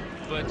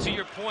 But to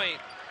your point,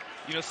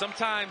 You know,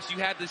 sometimes you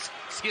have this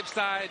skip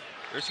side,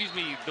 or excuse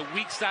me, the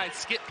weak side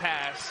skip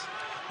pass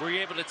where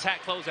you're able to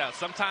attack closeouts.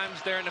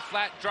 Sometimes they're in a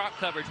flat drop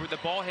coverage where the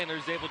ball handler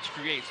is able to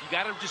create. So you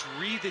got to just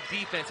read the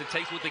defense and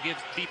take what the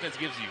defense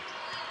gives you.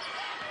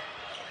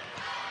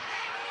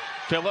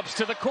 Phillips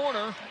to the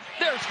corner.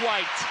 There's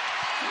White.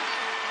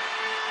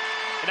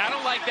 And I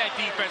don't like that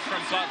defense from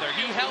Butler.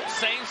 He helps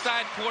same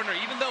side corner.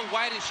 Even though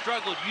White has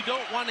struggled, you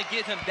don't want to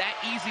give him that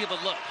easy of a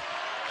look.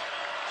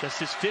 Just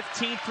his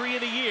 15th three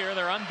of the year.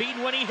 They're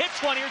unbeaten when he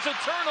hits one. Here's a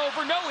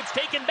turnover. No, it's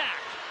taken back.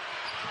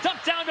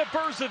 Dumped down to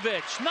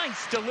Brzovic.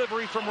 Nice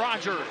delivery from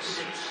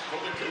Rogers.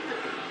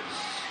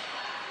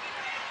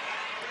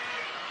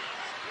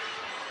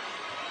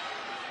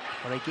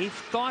 Well, they gave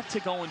thought to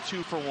going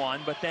 2 for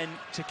 1, but then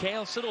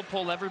Takeo Siddle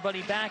pulled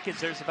everybody back as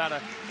there's about a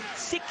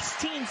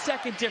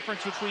 16-second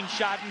difference between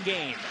shot and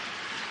game.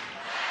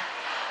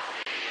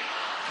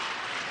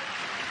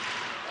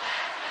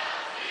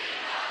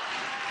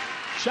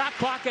 Shot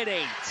clock at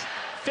 8.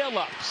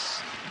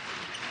 Phillips.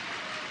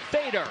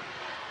 Fader.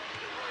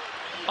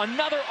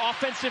 Another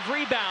offensive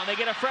rebound. They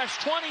get a fresh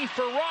 20.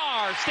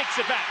 Farrar sticks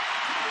it back.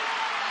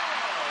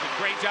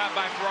 Great job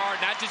by Farrar,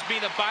 not just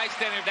being a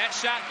bystander. That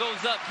shot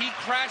goes up. He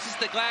crashes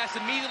the glass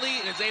immediately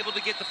and is able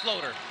to get the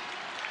floater.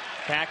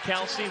 Pat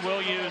Kelsey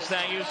will use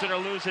that use it or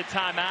lose it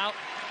timeout.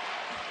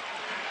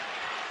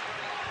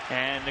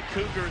 And the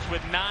Cougars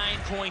with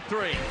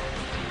 9.3.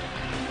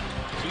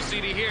 You see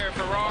it here,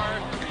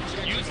 Farrar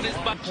using his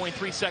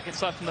 1.3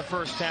 seconds left in the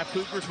first half.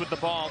 Cougars with the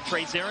ball.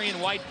 Trazarian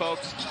White,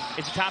 folks,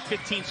 is a top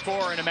 15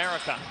 scorer in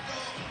America.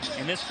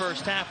 In this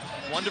first half,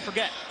 one to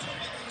forget.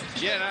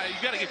 Yeah, you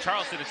got to give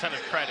Charleston a ton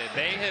of credit.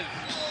 They have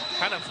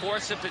kind of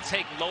forced him to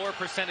take lower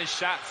percentage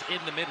shots in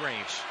the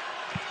mid-range.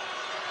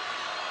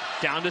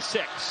 Down to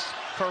 6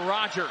 for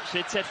Rogers.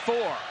 It's at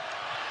 4.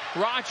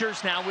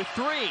 Rogers now with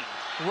 3.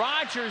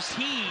 Rogers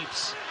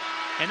heaves,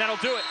 and that'll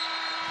do it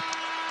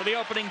for the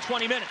opening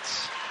 20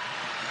 minutes.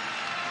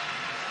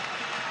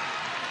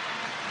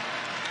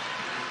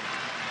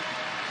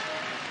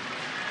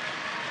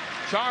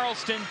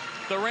 Charleston,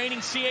 the reigning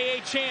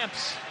CAA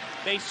champs.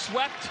 They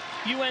swept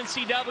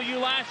UNC-W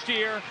last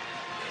year.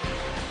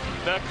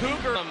 The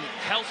Cougars.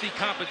 Healthy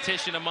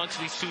competition amongst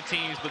these two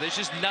teams, but there's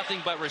just nothing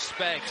but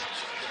respect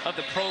of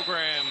the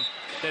program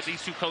that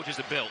these two coaches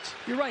have built.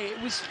 You're right.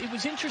 It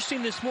was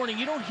interesting this morning.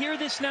 You don't hear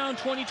this now in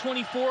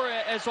 2024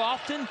 as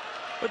often,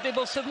 but they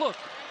both said, look,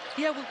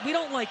 yeah, we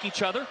don't like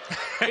each other.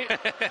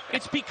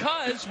 It's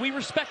because we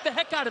respect the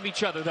heck out of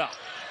each other, though.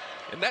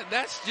 And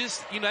that's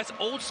just, you know, that's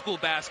old school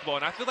basketball,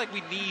 and I feel like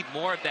we need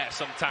more of that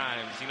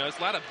sometimes. You know, it's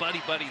a lot of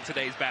buddy-buddy in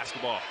today's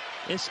basketball.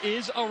 This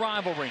is a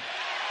rivalry.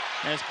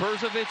 As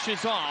Brzovic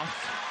is off,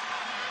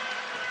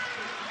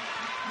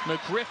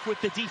 McGriff with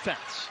the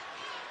defense.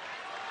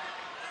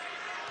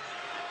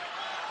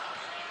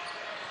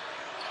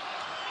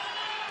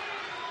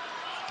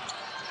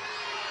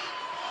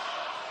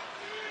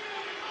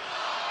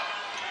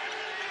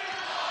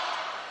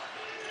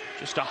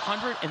 Just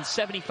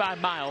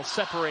 175 miles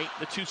separate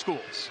the two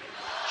schools.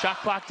 Shot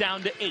clock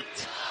down to 8.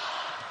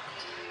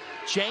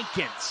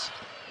 Jenkins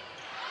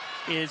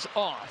is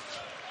off.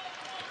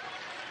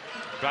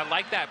 But I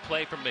like that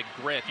play from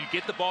McGriff. You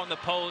get the ball in the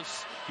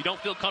post. You don't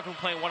feel comfortable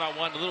playing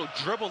one-on-one. A little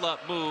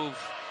dribble-up move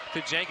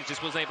to Jenkins.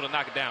 Just wasn't able to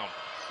knock it down.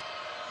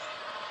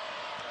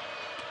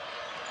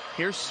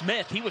 Here's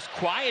Smith. He was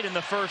quiet in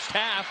the first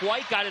half.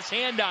 White got his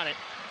hand on it.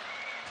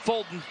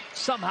 Fulton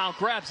somehow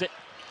grabs it.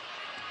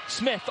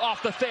 Smith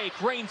off the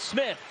fake. Rain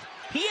Smith.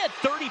 He had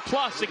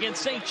 30-plus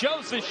against St.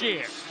 Joe's this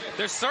year.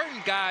 There's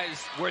certain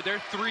guys where their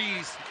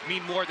threes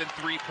mean more than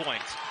 3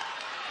 points.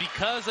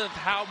 Because of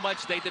how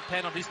much they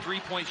depend on his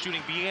three-point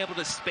shooting, being able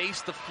to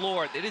space the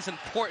floor, it is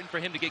important for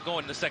him to get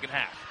going in the second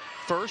half.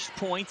 First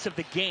points of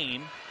the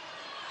game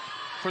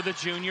for the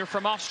junior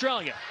from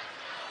Australia.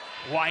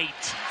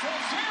 White.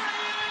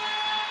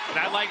 And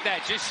I like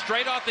that. Just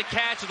straight off the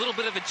catch, a little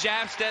bit of a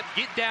jab step,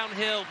 get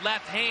downhill,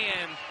 left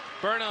hand.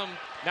 Burnham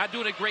not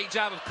doing a great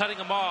job of cutting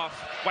him off.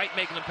 White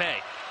making him pay.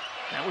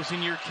 That was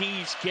in your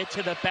keys. Get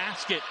to the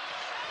basket.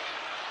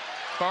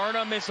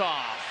 Burnham is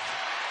off.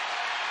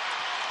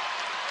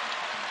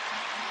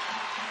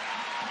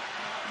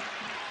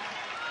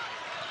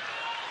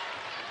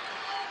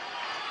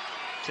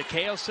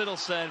 Takeo Siddle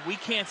said, we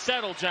can't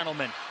settle,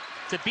 gentlemen.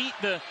 To beat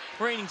the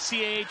reigning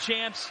CAA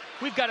champs,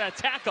 we've got to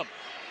attack them.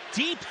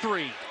 Deep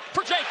 3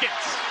 for Jenkins.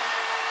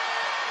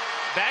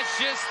 That's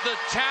just the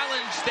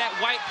challenge that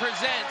White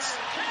presents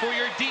for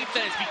your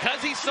defense.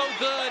 Because he's so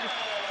good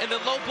in the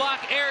low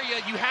block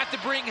area, you have to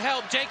bring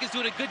help. Jenkins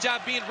doing a good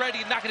job being ready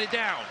and knocking it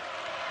down.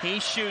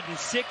 He's shooting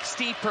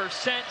 60%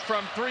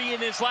 from 3 in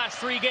his last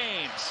 3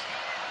 games.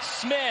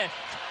 Smith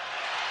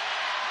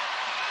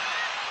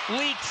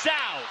leaks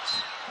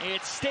out.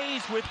 It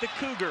stays with the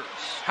Cougars.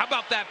 How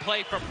about that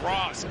play from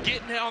Ross?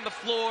 Getting it on the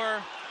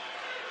floor.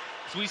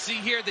 As we see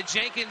here, the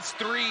Jenkins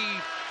 3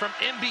 from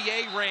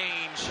NBA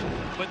range.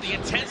 But the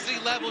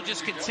intensity level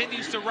just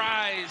continues to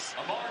rise.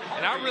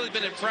 And I've really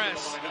been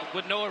impressed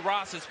with Noah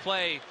Ross's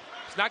play.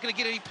 He's not going to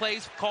get any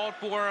plays called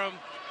for him.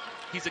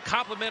 He's a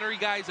complimentary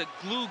guy. He's a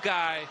glue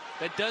guy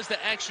that does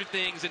the extra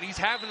things, and he's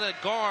having to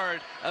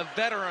guard a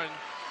veteran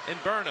in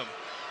Burnham.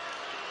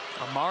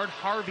 Ahmad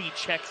Harvey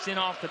checks in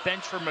off the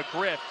bench for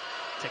McGriff.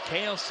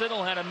 Takeo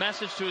Siddle had a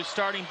message to his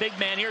starting big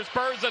man. Here's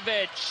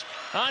Berzovic.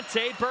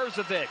 Ante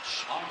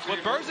Berzovic. What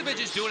Berzovic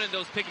is doing in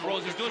those pick and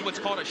rolls, he's doing what's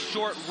called a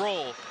short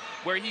roll,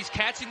 where he's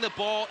catching the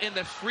ball in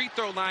the free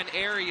throw line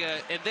area,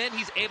 and then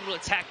he's able to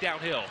attack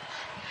downhill.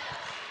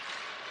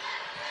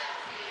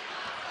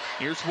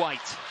 Here's White.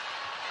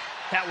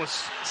 That was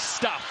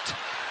stuffed.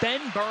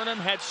 Ben Burnham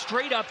had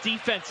straight up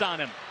defense on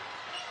him.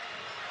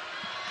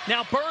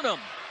 Now Burnham.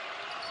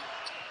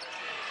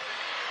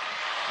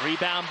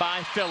 Rebound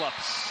by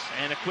Phillips.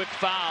 And a quick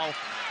foul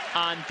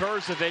on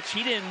Berzovic.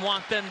 He didn't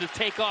want them to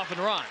take off and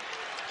run.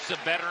 It's a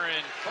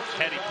veteran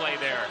heady play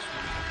there.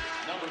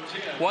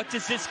 What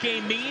does this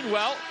game mean?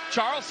 Well,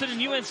 Charleston and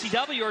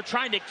UNCW are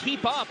trying to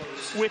keep up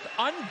with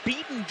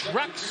unbeaten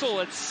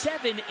Drexel at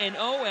 7-0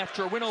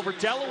 after a win over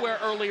Delaware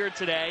earlier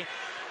today.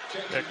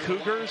 The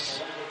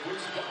Cougars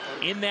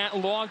in that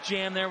log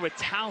jam there with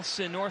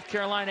Towson, North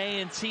Carolina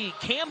A&T.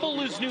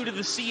 Campbell is new to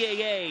the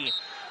CAA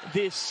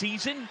this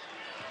season.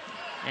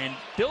 And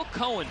Bill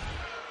Cohen,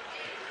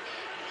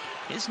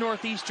 his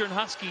Northeastern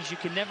Huskies, you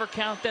can never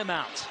count them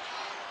out.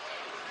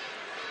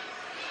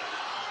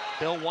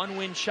 Bill 1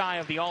 win shy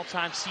of the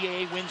all-time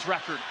CAA wins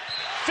record.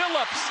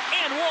 Phillips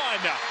and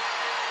one.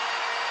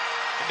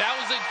 That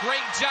was a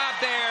great job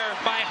there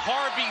by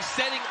Harvey,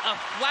 setting a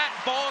flat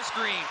ball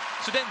screen.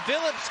 So then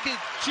Phillips can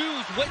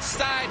choose which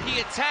side he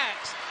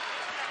attacks.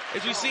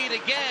 As we see it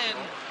again,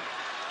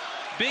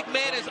 big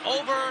man is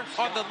over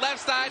on the left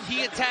side.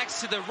 He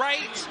attacks to the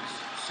right.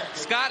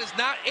 Scott is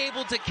not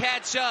able to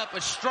catch up.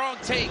 A strong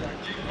take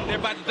there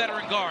by the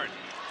veteran guard.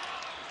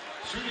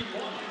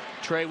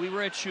 Trey, we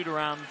were at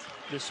shoot-around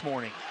this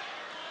morning.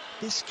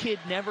 This kid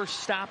never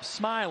stops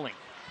smiling.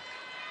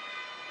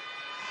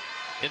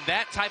 And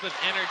that type of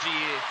energy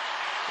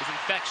is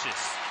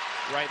infectious,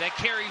 right? That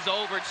carries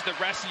over to the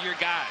rest of your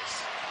guys.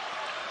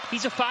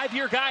 He's a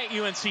 5-year guy at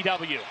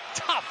UNCW.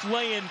 Tough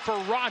lay-in for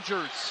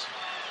Rogers.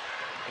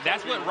 And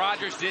that's what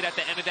Rogers did at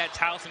the end of that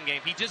Towson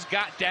game. He just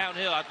got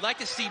downhill. I'd like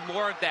to see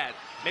more of that.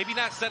 Maybe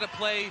not set a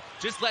play,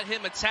 just let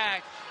him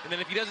attack. And then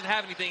if he doesn't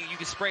have anything, you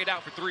can spray it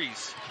out for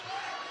threes.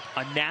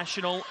 A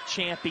national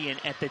champion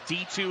at the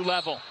D2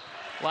 level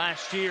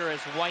last year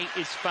as White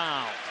is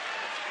fouled.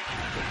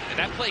 And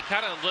that play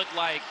kind of looked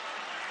like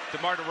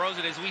DeMar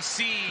DeRozan as we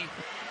see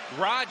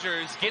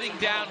Rogers getting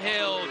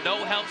downhill,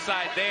 no help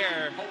side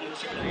there.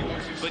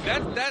 But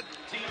that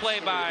play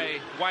by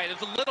White, it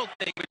was a little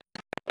thing, but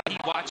he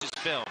watches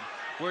film,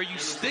 where you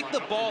stick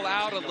the ball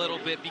out a little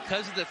bit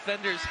because the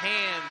defender's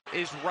hand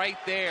is right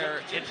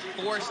there and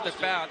force the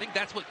foul. I think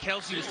that's what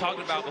Kelsey was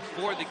talking about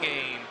before the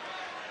game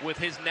with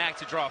his knack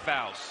to draw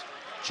fouls.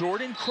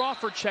 Jordan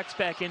Crawford checks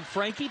back in.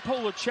 Frankie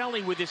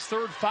Policelli with his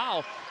third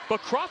foul.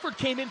 But Crawford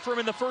came in for him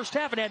in the first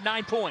half and had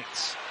 9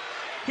 points.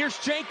 Here's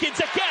Jenkins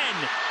again.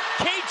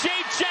 KJ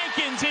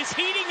Jenkins is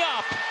heating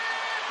up.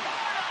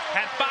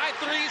 Had 5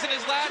 threes in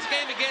his last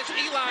game against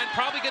Elon.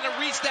 Probably going to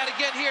reach that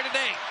again here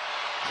today.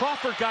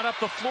 Crawford got up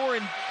the floor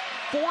in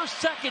 4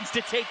 seconds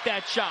to take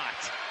that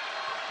shot.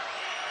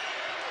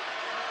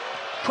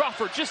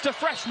 Crawford, just a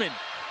freshman.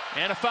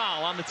 And a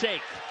foul on the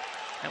take.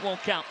 That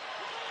won't count.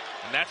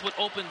 And that's what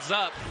opens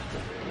up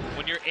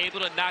when you're able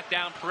to knock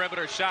down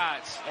perimeter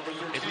shots.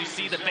 As we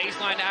see the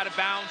baseline out of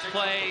bounds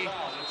play,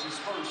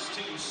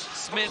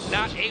 Smith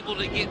not able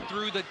to get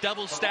through the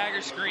double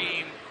stagger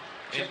screen,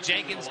 and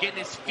Jenkins getting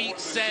his feet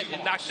set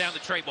and knock down the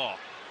tray ball.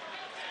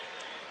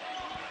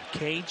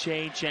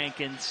 KJ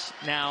Jenkins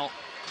now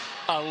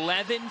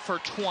 11 for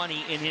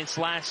 20 in his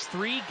last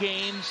 3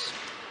 games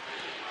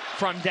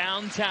from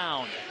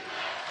downtown.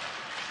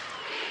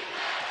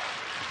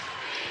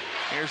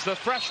 Here's the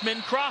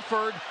freshman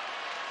Crawford.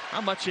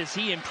 How much has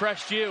he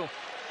impressed you?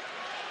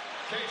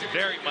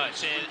 Very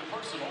much,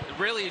 and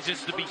really it's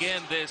just to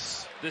begin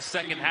this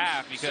second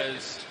half,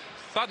 because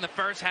I thought in the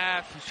first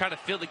half he's trying to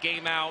fill the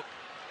game out.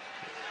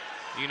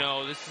 You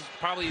know, this is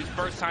probably his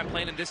first time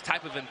playing in this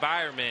type of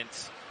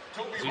environment.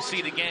 We see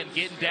it again,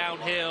 getting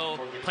downhill,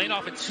 playing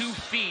off of 2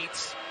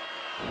 feet,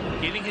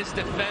 getting his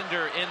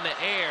defender in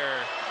the air.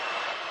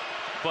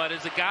 But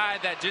as a guy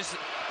that just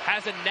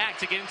has a knack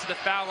to get into the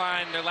foul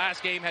line, their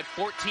last game had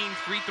 14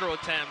 free throw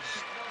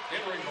attempts.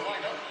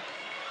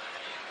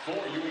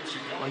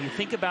 When you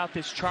think about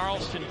this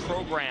Charleston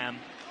program,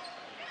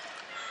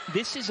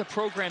 this is a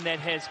program that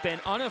has been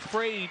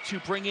unafraid to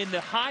bring in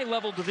the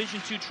high-level Division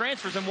II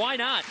transfers, and why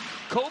not?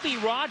 Kobe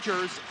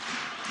Rogers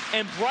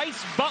and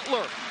Bryce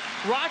Butler.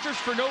 Rogers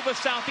for Nova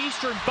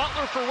Southeastern,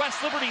 Butler for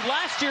West Liberty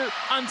last year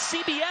on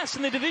CBS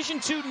in the Division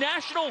II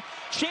National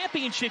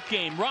Championship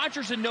game.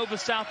 Rogers and Nova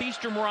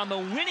Southeastern were on the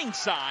winning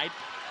side,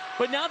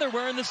 but now they're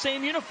wearing the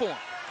same uniform.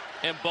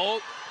 And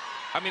both,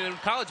 I mean, in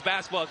college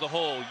basketball as a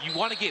whole, you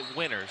want to get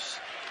winners.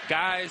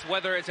 Guys,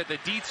 whether it's at the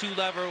D2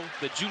 level,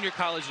 the junior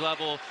college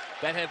level,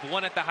 that have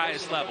won at the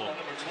highest level.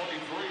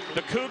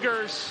 The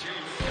Cougars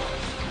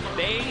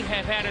They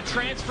have had a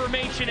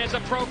transformation as a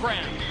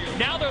program.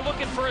 Now they're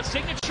looking for a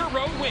signature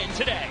road win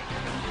today.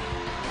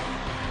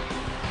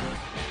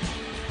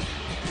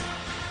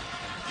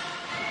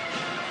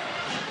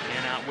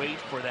 Cannot wait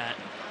for that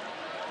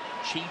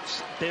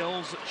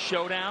Chiefs-Bills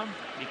showdown.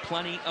 Be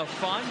plenty of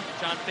fun.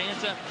 John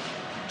Fanta,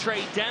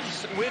 Trey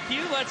Demps with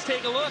you. Let's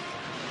take a look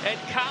at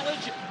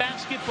college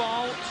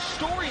basketball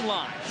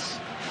storylines.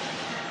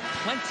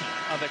 Plenty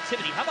of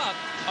activity. How about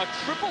a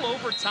triple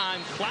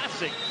overtime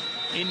classic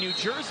in New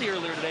Jersey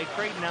earlier today?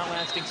 Creighton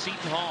outlasting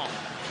Seton Hall.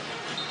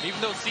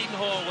 Even though Seton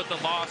Hall with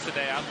the loss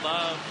today, I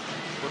love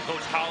where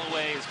Coach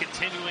Holloway is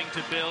continuing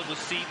to build with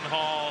Seton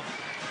Hall.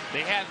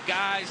 They have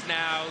guys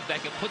now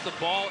that can put the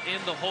ball in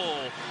the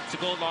hole to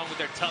go along with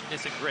their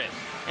toughness and grit.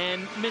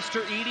 And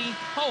Mr. Edey,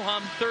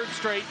 ho-hum, third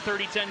straight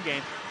 30-10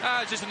 game.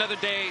 It's just another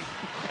day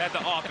at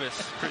the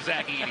office for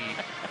Zach Edey.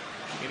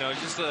 You know,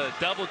 just a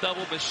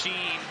double-double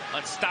machine,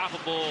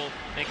 unstoppable,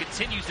 and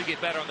continues to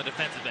get better on the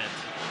defensive end.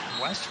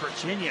 West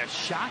Virginia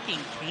shocking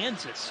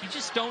Kansas. You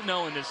just don't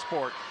know in this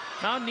sport.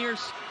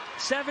 Mountaineers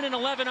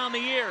 7-11 on the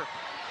year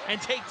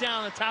and take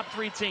down the top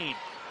 3 team.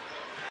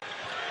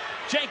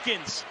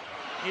 Jenkins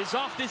is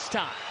off this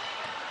time.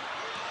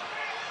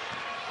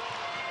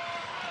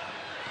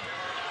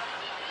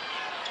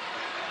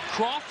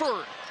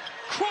 Crawford.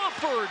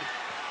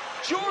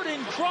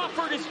 Jordan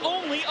Crawford is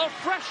only a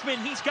freshman.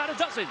 He's got a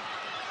dozen.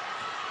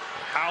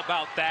 How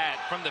about that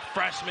from the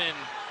freshman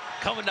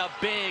coming up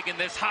big in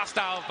this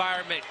hostile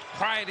environment,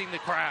 quieting the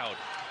crowd.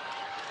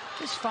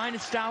 His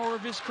finest hour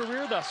of his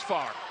career thus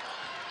far.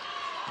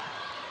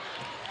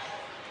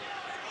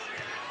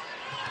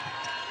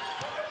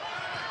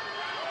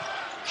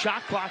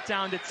 Shot clock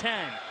down to 10.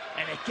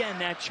 And again,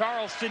 that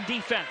Charleston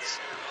defense.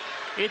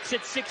 It's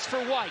at 6 for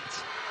White.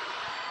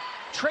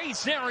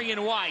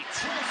 Trezarian White.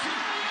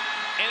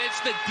 And it's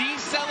the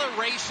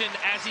deceleration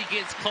as he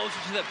gets closer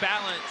to the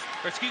balance,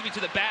 or excuse me, to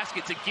the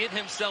basket to get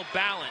himself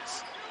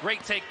balanced.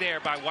 Great take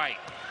there by White.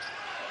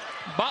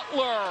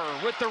 Butler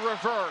with the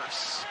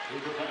reverse.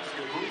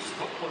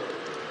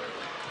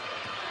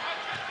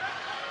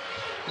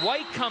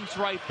 White comes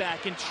right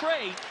back, and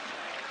Trey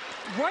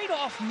right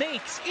off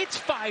makes. It's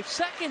 5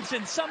 seconds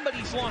and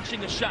somebody's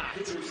launching a shot.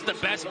 It's the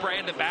best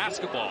brand of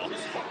basketball.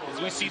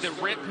 As we see the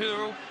rip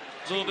through,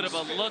 a little bit of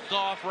a look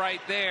off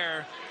right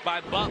there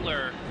by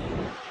Butler.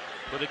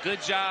 With a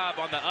good job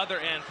on the other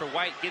end for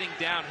White getting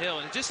downhill.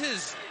 And just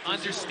his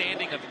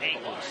understanding of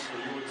angles.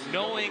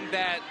 Knowing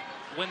that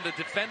when the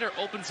defender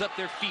opens up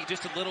their feet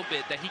just a little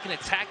bit, that he can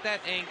attack that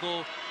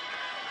angle,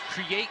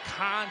 create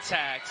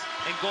contact,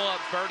 and go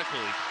up vertically.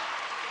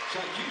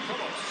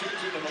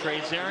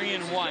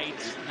 Trezarian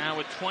White now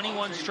with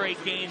 21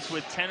 straight games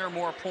with 10 or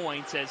more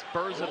points as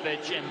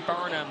Berzovic and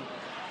Burnham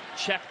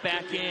check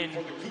back in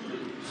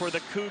for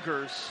the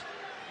Cougars.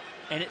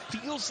 And it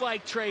feels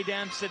like, Trey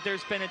Demps, that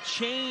there's been a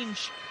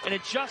change, an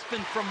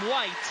adjustment from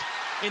White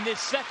in this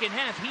second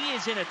half. He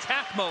is in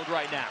attack mode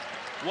right now.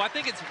 Well, I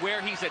think it's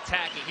where he's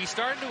attacking. He's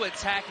starting to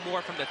attack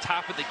more from the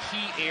top of the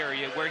key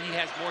area where he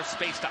has more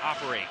space to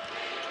operate.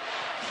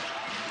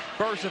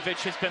 Berzovic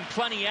has been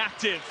plenty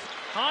active.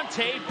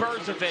 Ante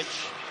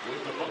Berzovic.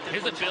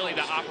 His ability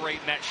to operate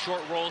in that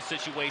short roll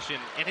situation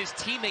and his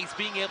teammates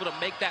being able to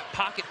make that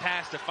pocket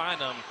pass to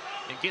find him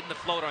and getting the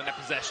floater on that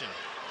possession.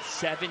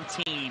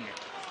 17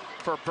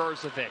 for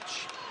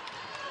Berzovic.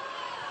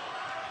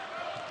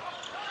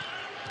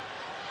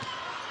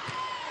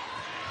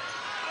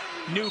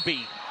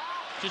 Newby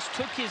just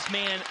took his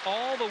man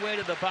all the way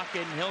to the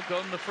bucket, and he'll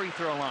go to the free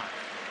throw line.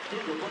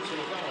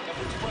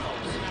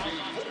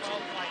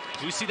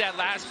 We see that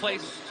last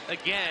place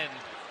again.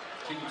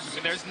 I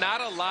mean, there's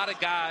not a lot of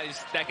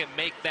guys that can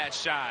make that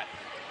shot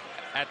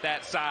at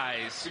that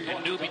size.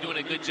 And Newby doing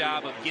a good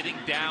job of getting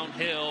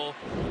downhill,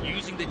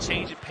 using the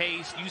change of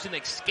pace, using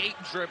an escape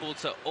dribble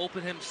to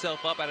open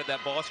himself up out of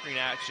that ball screen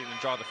action and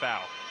draw the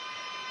foul.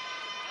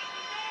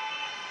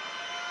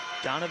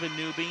 Donovan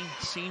Newby,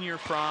 senior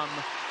from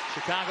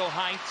Chicago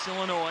Heights,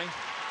 Illinois.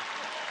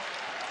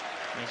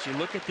 As you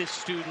look at this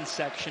student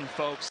section,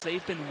 folks,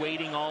 they've been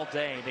waiting all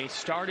day. They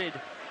started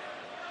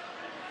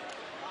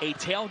a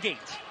tailgate.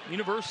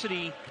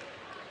 University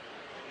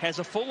has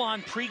a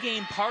full-on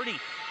pregame party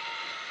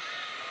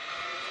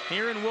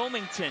here in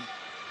Wilmington.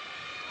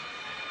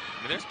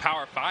 I mean, there's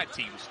Power 5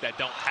 teams that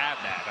don't have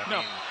that. I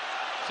mean,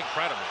 it's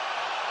incredible.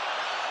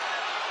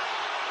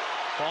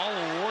 Ball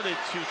awarded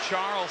to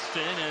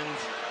Charleston, and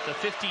the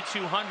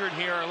 5,200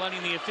 here are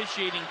letting the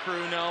officiating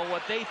crew know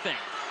what they think.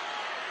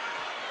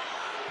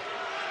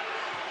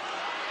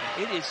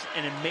 It is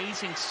an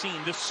amazing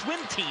scene. The swim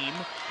team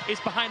is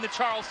behind the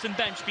Charleston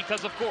bench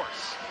because, of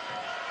course.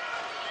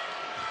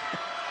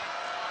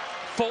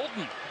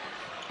 Fulton.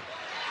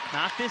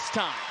 Not this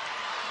time.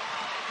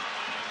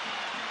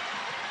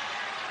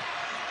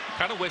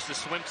 Kind of wish the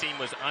swim team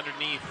was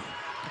underneath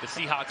the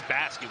Seahawks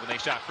basket when they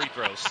shot free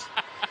throws.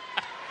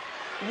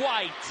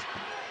 White.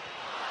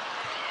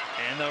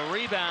 And the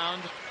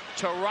rebound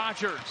to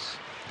Rogers.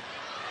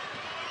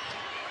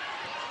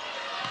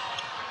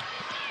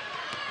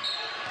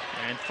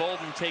 And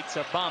Fulton takes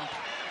a bump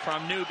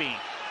from Newby.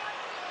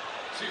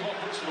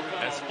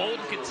 As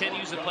Fulton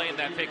continues to play in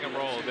that pick and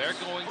roll, they're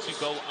going to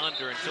go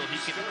under until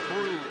he can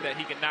prove that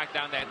he can knock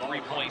down that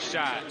three-point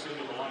shot.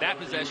 That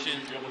possession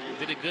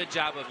did a good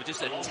job of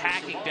just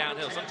attacking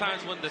downhill.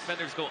 Sometimes when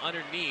defenders go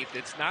underneath,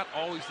 it's not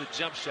always the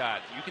jump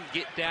shot. You can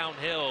get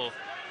downhill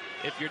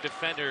if your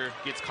defender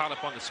gets caught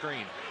up on the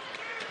screen.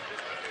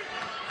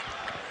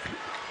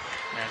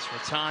 As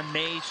Rattan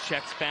Mays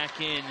checks back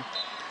in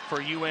for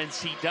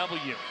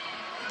UNCW.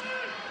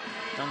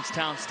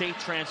 Youngstown State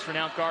transfer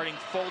now guarding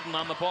Fulton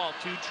on the ball.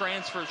 2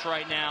 transfers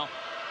right now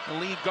in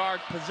lead guard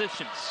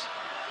positions.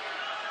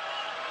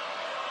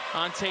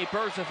 Ante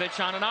Berzovic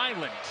on an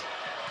island.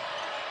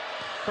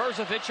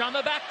 Berzovic on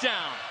the back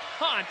down.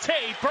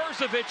 Ante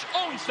Berzovic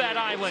owns that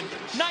island.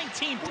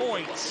 19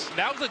 points.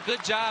 That was a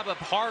good job of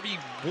Harvey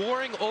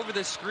warring over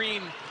the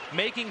screen,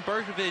 making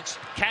Berzovic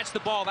catch the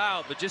ball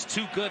out, but just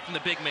too good from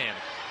the big man.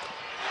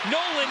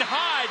 Nolan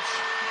Hodge.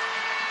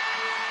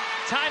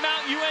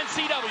 Timeout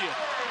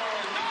UNCW.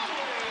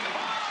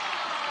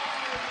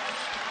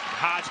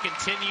 Hodge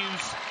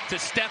continues to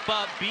step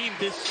up, being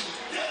This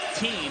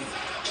team,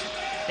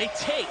 they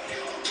take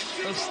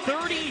those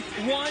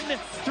 31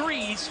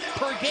 threes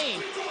per game.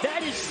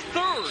 That is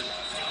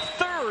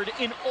third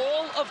in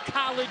all of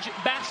college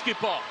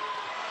basketball.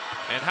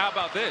 And how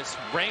about this?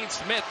 Rain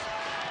Smith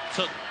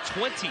took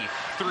 20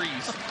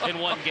 threes in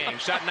one game,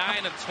 shot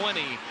 9 of 20.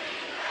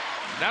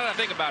 Now that I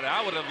think about it,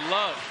 I would have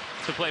loved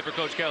to play for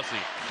Coach Kelsey.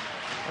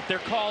 But they're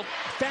called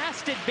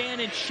fast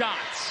advantage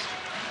shots.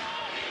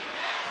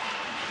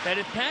 That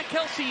if Pat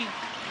Kelsey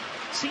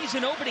sees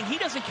an opening, he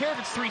doesn't care if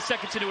it's 3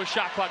 seconds into a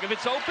shot clock. If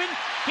it's open,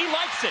 he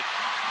likes it.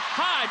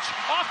 Hodge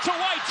off to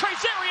White,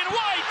 Tracerian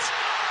White.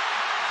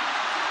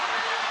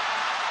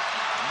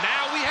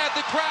 Now we have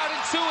the crowd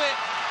into it.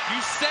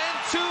 You send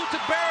 2 to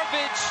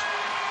Berovic.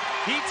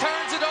 He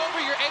turns it over.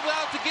 You're able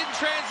to get in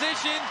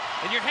transition,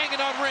 and you're hanging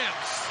on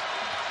rims.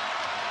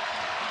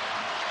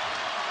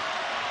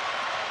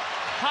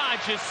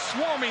 Hodge is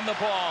swarming the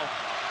ball.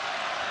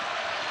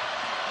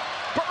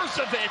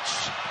 Berzovic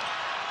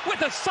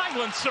with a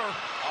silencer.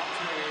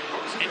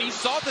 And you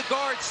saw the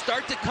guards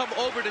start to come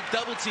over to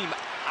double team.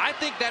 I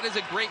think that is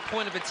a great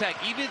point of attack.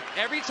 Even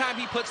every time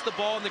he puts the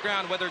ball on the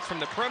ground, whether it's from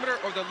the perimeter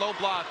or the low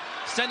block,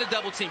 send a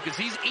double team because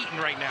he's eating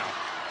right now.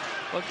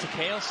 Look,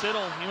 Takeo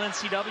Siddle,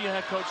 UNCW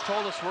head coach,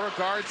 told us we're a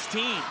guards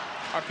team.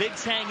 Our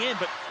bigs hang in,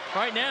 but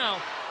right now,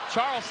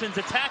 Charleston's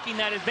attacking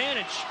that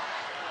advantage.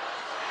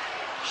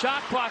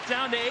 Shot clock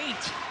down to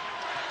 8.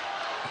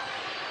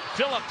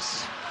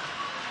 Phillips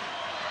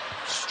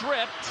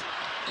stripped.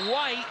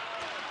 White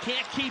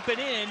can't keep it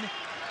in,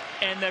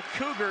 and the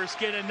Cougars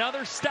get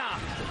another stop.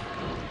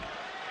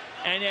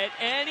 And at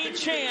any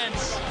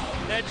chance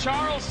that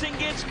Charleston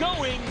gets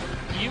going,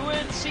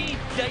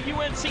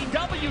 UNCW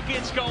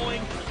gets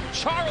going,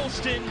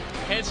 Charleston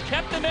has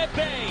kept them at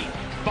bay.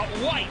 But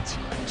White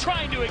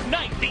trying to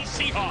ignite these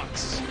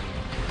Seahawks.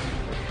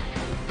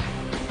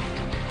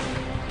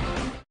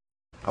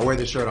 I wear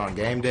this shirt on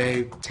game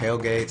day,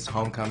 tailgates,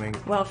 homecoming.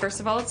 Well, first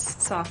of all,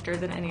 it's softer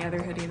than any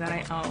other hoodie that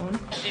I own.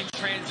 In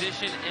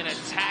transition and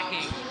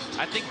attacking,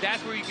 I think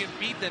that's where you can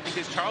beat them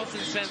because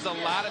Charleston sends a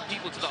lot of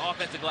people to the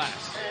offensive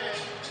glass.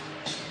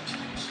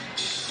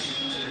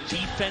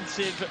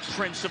 Defensive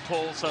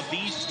principles of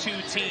these two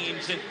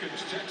teams. And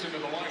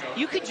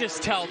you could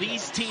just tell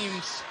these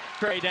teams,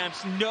 Trey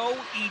Demps, know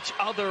each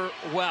other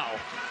well.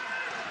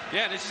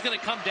 Yeah, and it's just going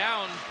to come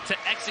down to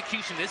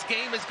execution. This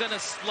game is going to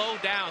slow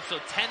down, so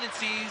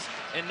tendencies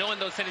and knowing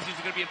those tendencies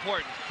are going to be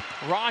important.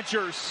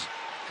 Rogers,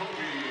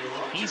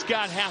 he's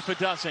got half a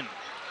dozen.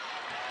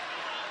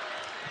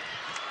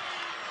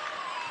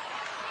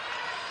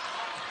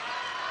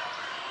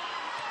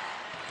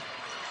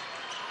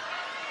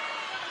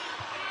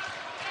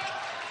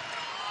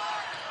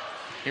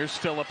 Here's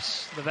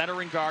Phillips, the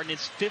veteran guard in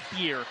his 5th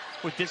year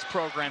with this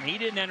program. He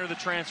didn't enter the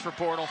transfer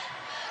portal.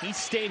 He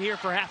stayed here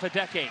for half a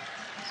decade.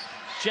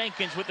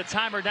 Jenkins with the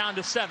timer down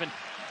to 7.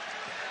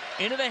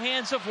 Into the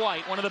hands of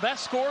White, one of the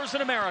best scorers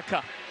in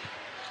America.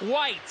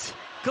 White,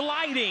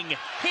 gliding,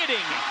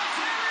 hitting.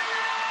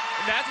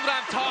 And that's what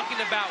I'm talking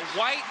about.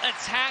 White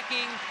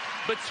attacking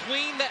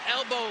between the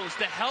elbows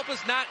to help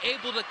us not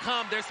able to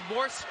come. There's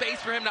more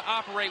space for him to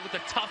operate with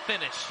a tough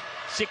finish.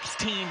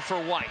 16 for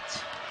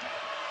White.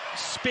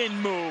 Spin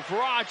move,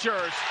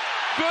 Rogers,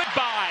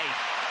 goodbye.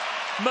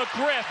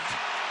 McGriff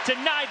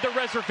denied the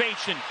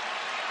reservation.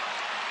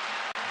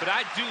 But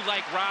I do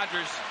like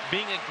Rogers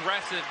being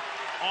aggressive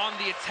on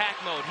the attack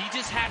mode. He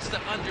just has to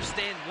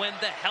understand when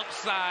the help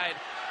side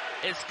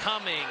is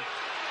coming.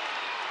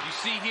 You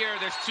see here,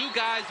 there's 2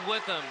 guys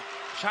with him.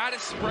 Try to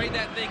spray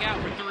that thing out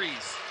for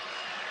 3s.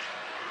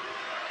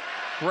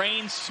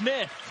 Rain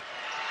Smith.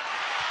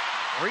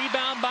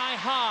 Rebound by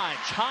Hodge.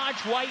 Hodge,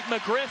 White,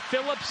 McGriff,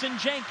 Phillips, and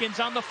Jenkins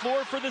on the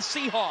floor for the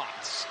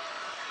Seahawks.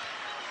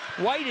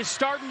 White is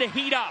starting to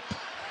heat up.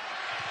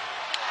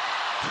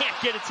 Can't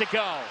get it to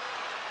go.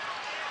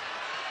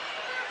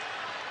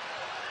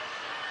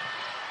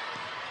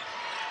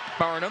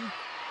 Burnham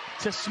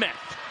to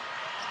Smith.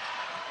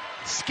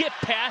 Skip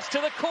pass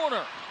to the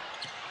corner.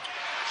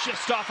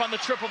 Just off on the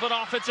triple, but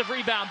offensive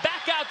rebound.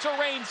 Back out to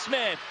Rain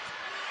Smith.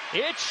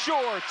 It's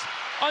short.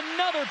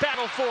 Another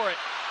battle for it.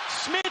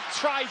 Smith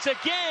tries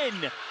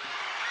again.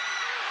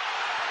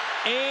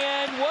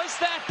 And was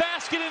that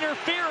basket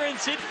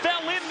interference? It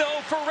fell in,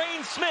 though, for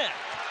Rain Smith.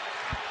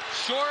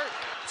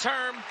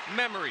 Short-term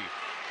memory.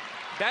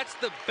 That's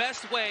the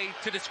best way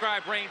to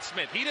describe Rain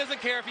Smith. He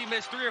doesn't care if he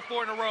missed 3 or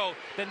 4 in a row.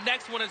 The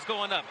next one is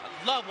going up.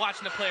 I love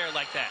watching a player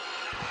like that.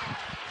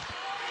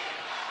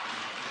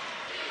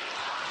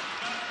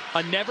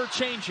 A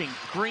never-changing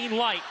green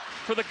light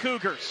for the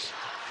Cougars.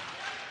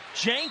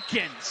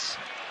 Jenkins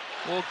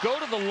will go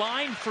to the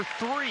line for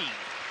 3.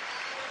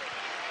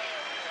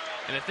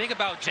 And the thing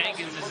about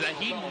Jenkins is that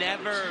he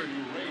never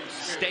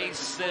stays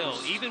still.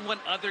 Even when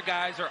other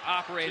guys are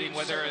operating,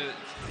 whether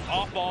it's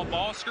off-ball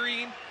ball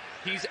screen,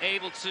 he's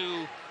able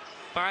to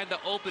find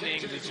the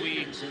openings as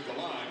we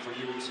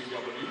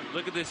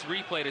look at this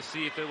replay to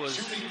see if it was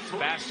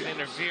basket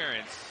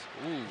interference.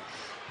 Ooh.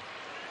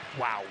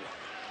 Wow.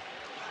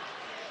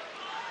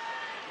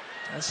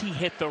 As he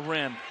hit the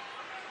rim.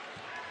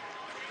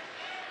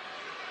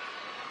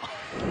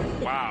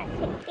 Wow.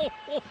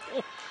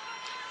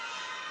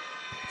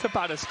 It's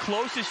about as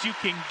close as you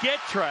can get,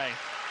 Trey.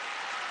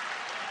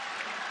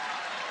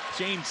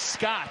 James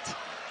Scott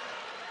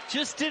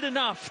just did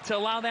enough to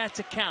allow that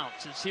to count.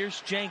 As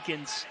here's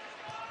Jenkins.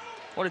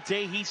 What a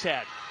day he's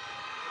had.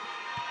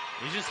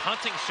 He's just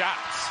hunting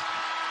shots.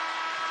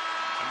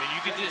 I mean,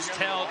 you can just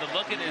tell the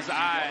look in his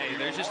eye.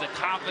 There's just a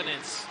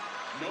confidence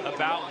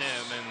about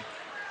him. And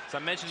as I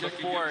mentioned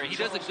before, he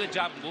does a good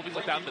job of moving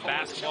without the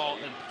basketball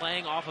and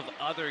playing off of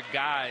other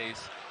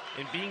guys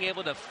and being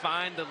able to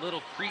find the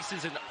little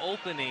creases and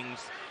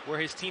openings where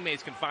his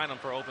teammates can find him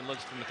for open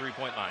looks from the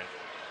three-point line.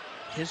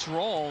 His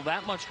role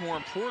that much more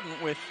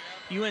important with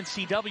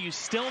UNCW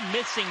still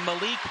missing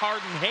Malik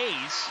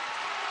Harden-Hayes,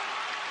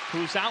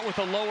 who's out with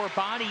a lower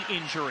body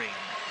injury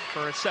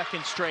for a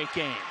second straight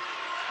game.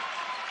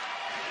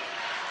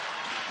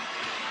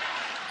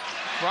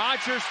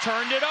 Rogers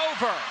turned it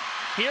over.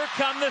 Here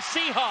come the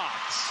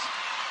Seahawks.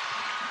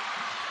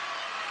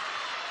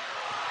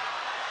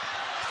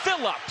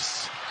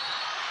 Phillips.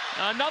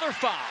 Another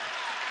foul.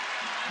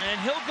 And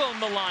he'll go on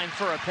the line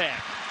for a pick.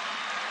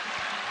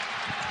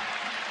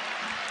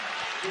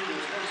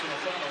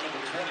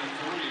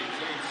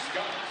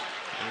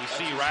 And we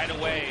see right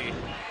away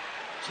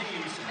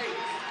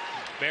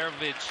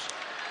Berovich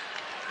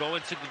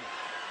going to the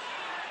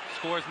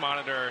scores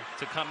monitor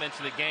to come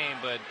into the game,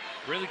 but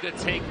really good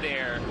take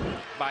there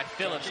by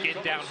Phillips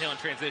getting downhill in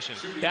transition.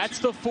 That's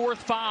the 4th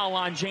foul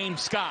on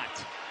James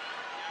Scott.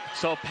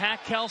 So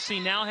Pat Kelsey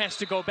now has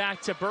to go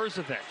back to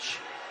Berzovich.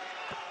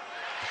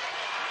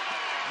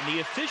 And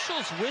the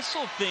officials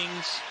whistle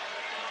things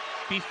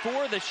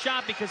before the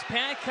shot because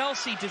Pat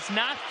Kelsey does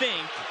not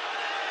think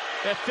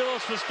that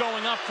Phillips was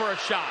going up for a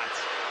shot.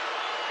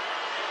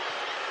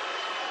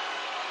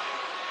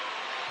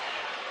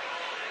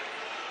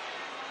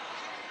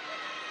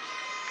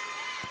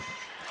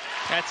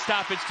 That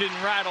stoppage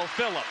didn't rattle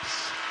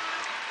Phillips.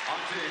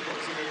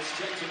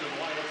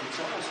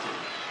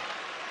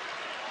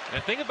 And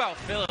the thing about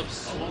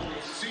Phillips,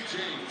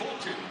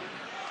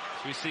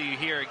 we see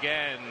here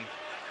again,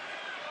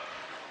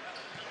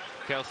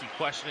 Kelsey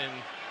questioning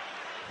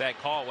that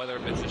call, whether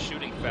it's a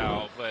shooting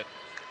foul, but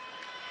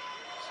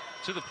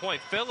to the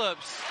point,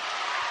 Phillips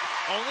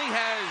only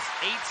has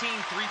 18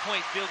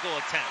 three-point field goal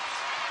attempts.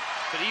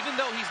 But even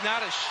though he's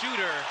not a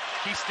shooter,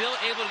 he's still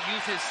able to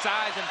use his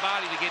size and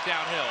body to get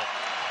downhill.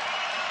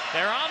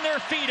 They're on their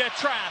feet at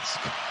Trask.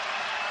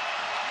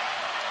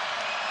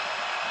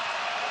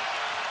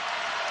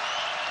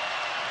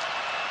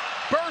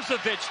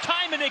 Berzovich,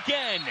 time and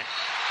again.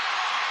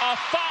 A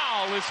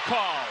foul is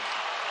called.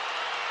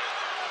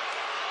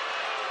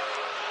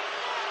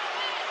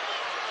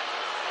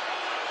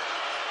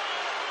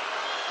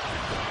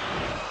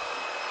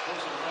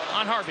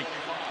 On Harvey.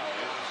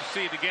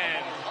 See it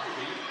again.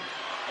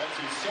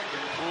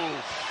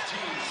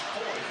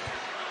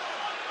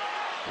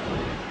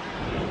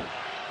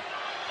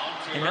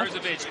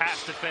 Berzovich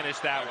has to finish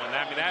that one.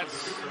 I mean,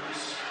 that's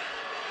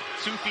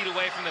 2 feet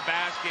away from the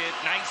basket.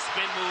 Nice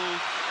spin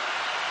move.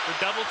 The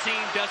double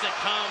team doesn't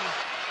come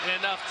in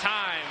enough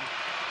time.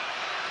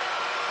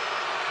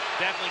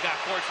 Definitely got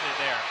fortunate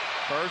there.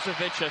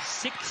 Berzovich, a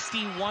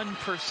 61%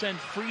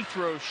 free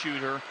throw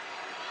shooter.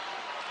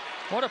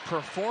 What a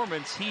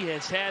performance he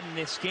has had in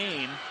this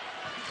game.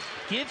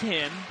 Give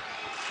him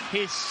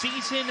his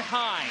season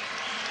high.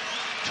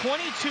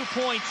 22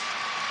 points.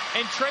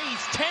 And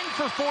Trey's 10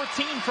 for 14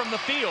 from the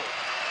field.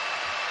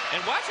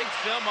 And watching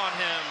film on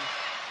him,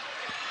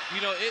 you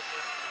know,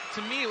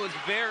 to me it was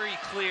very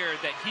clear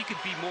that he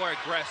could be more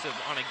aggressive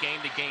on a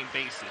game-to-game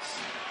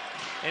basis.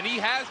 And he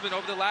has been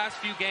over the last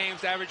few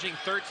games, averaging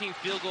 13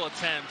 field goal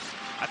attempts.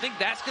 I think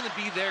that's going to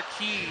be their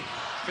key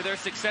for their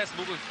success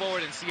moving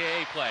forward in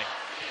CAA play.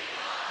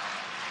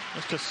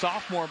 Just a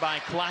sophomore by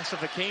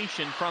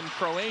classification from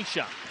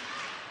Croatia.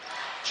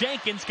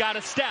 Jenkins got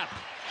a step.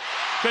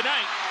 Good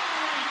night.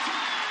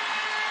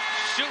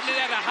 shooting it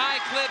at a high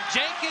clip.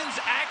 Jenkins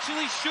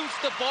actually shoots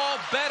the ball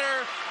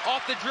better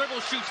off the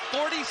dribble, shoots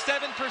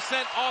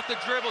 47% off the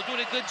dribble,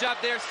 doing a good job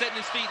there, setting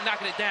his feet and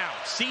knocking it down.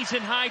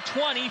 Season high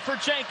 20 for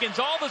Jenkins.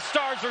 All the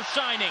stars are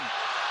shining.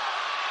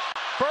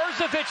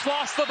 Brzovic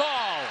lost the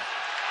ball.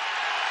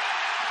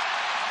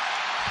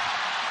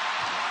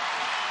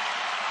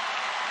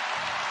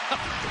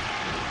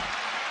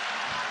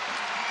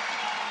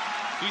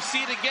 We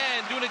see it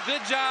again, doing a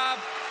good job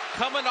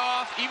coming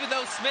off, even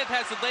though Smith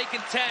has the late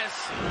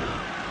contest,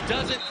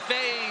 doesn't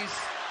phase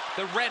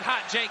the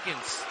red-hot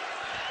Jenkins.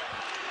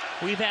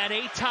 We've had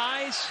 8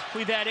 ties.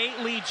 We've had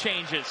 8 lead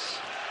changes.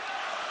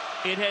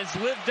 It has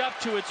lived up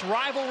to its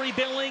rivalry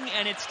billing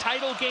and its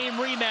title game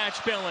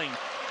rematch billing.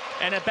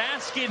 And a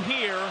basket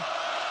here,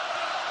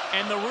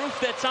 and the roof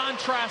that's on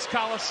Trask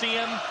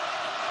Coliseum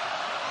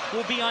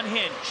will be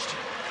unhinged.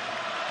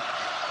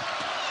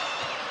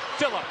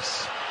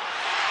 Phillips.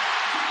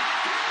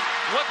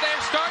 What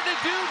they're starting to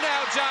do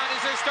now, John,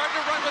 is they're starting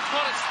to run what's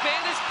called a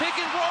Spanish pick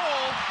and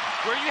roll,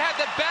 where you have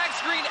the back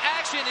screen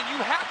action, and you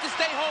have to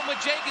stay home with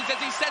Jenkins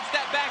as he sets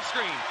that back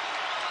screen.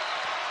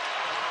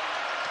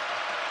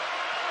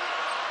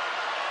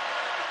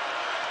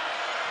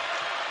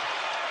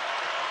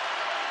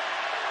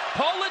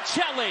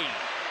 Policelli.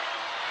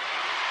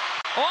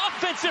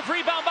 Offensive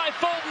rebound by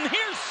Fulton.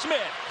 Here's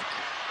Smith.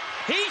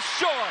 He's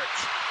short.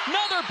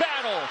 Another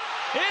battle.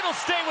 It'll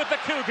stay with the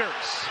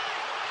Cougars.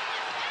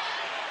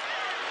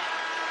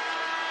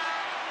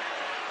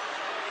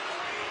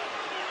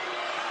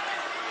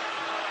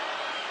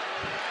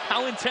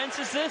 How intense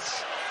is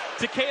this?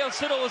 Takeo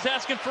Siddle is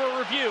asking for a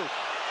review.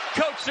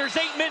 Coach, there's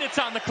 8 minutes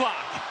on the clock.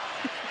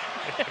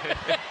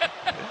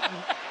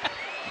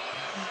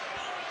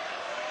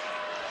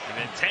 And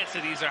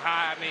intensities are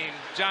high. I mean,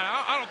 John,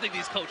 I don't think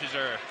these coaches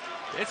are.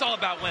 It's all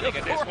about winning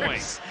at this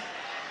point.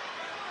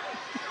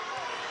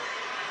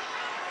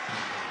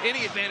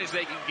 Any advantage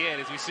they can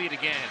get as we see it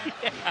again.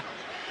 Yeah.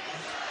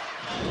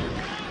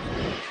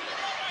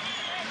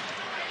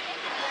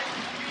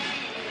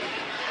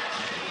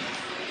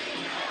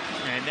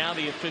 And now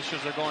the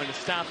officials are going to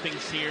stop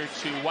things here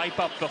to wipe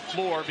up the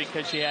floor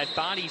because you had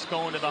bodies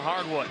going to the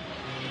hardwood.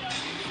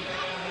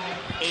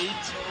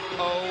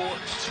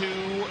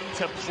 8:02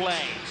 to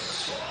play.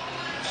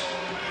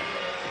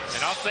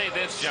 And I'll say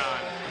this, John.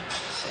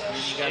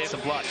 You got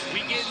some blood.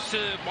 We get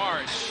into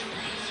March.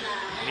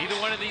 Neither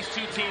one of these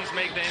two teams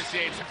make the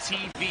NCAA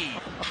TV.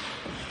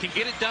 Can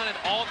get it done at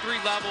all 3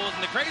 levels.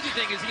 And the crazy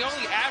thing is he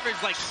only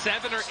averaged like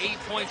 7 or 8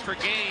 points per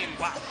game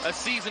a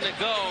season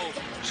ago,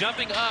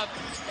 jumping up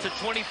to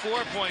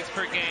 24 points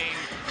per game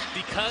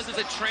because of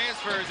the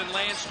transfers in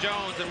Lance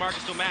Jones and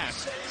Marcus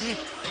Domask.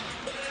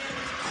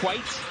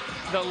 Quite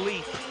the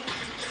leap.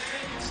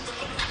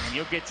 And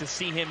you'll get to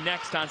see him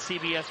next on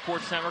CBS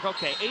Sports Network.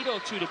 Okay,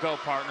 8:02 to go,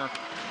 partner.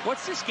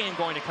 What's this game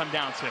going to come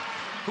down to?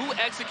 Who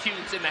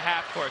executes in the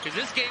half court? Because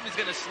this game is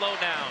going to slow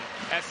down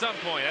at some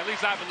point. At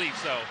least I believe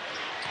so.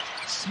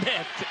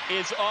 Smith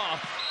is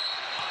off.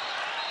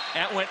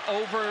 That went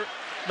over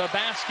the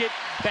basket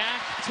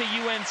back to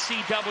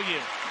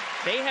UNCW.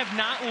 They have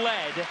not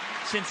led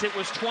since it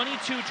was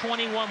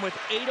 22-21 with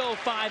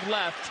 8:05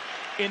 left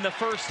in the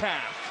first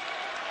half.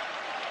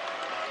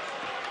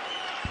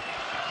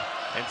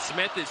 And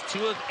Smith is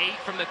 2 of 8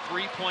 from the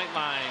 3-point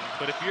line.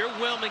 But if you're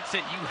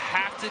Wilmington, you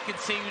have to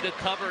continue to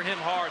cover him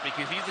hard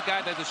because he's a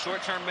guy that has a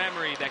short-term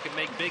memory that can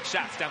make big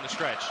shots down the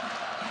stretch.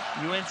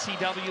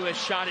 UNCW has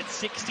shot at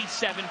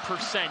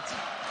 67%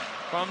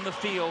 from the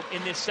field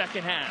in this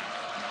second half.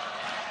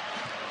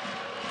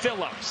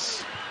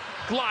 Phillips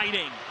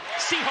gliding.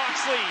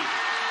 Seahawks lead.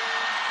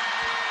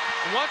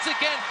 Once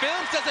again,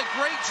 Phillips does a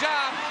great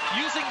job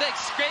using the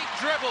escape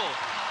dribble.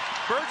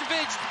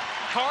 Brzovic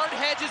hard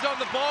hedges on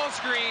the ball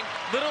screen.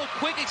 Little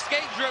quick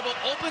escape dribble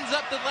opens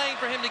up the lane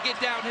for him to get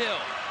downhill.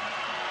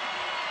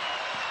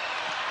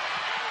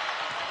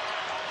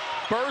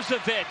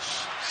 Brzovic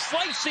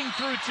slicing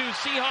through 2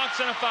 Seahawks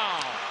and a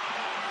foul.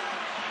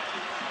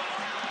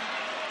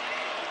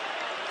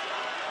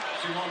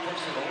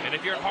 And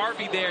if you're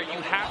Harvey there,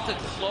 you have to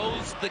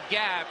close the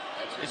gap.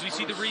 As we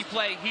see the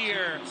replay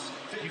here,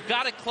 you've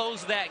got to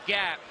close that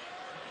gap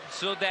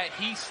so that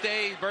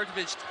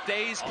Brzovic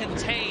stays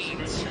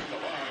contained.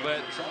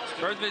 But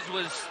Brzovic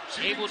was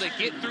able to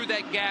get through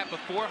that gap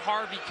before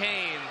Harvey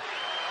came,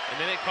 and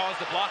then it caused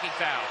the blocking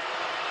foul.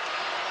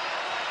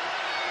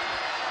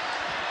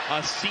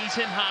 A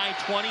season-high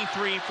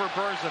 23 for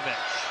Brzovic.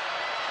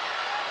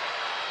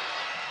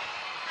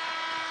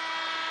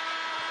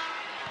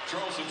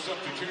 Charleston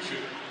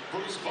substitution,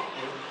 Bruce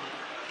Butler.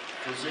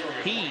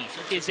 He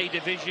is a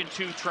Division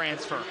II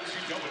transfer.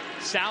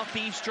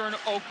 Southeastern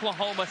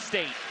Oklahoma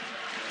State.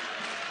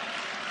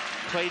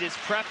 Played his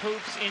prep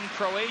hoops in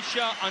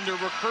Croatia,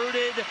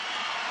 under-recruited,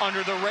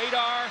 under the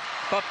radar.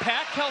 But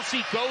Pat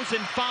Kelsey goes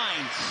and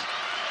finds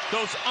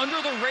those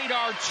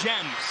under-the-radar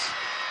gems.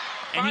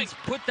 And he's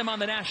put them on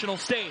the national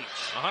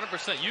stage.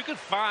 100%. You can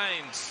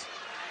find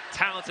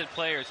talented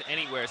players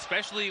anywhere,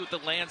 especially with the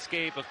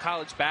landscape of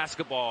college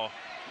basketball.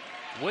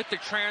 with the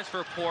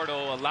transfer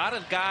portal, a lot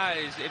of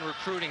guys in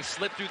recruiting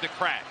slip through the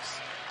cracks.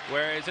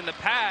 Whereas in the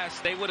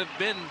past, they would have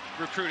been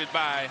recruited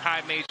by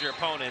high major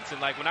opponents. And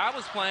like when I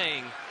was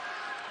playing,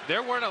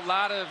 there weren't a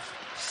lot of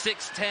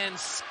 6'10"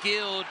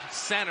 skilled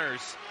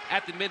centers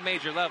at the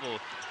mid-major level.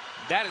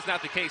 That is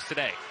not the case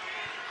today.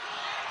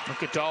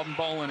 Look at Dalton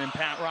Bolin and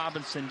Pat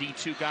Robinson,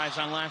 D2 guys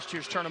on last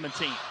year's tournament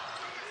team.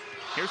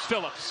 Here's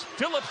Phillips.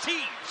 Phillips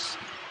heaves.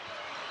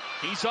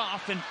 He's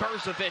off, and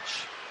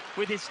Berzovic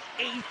with his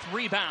 8th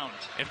rebound.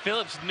 And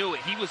Phillips knew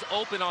it. He was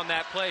open on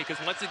that play because,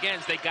 once again,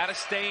 they got to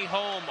stay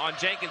home on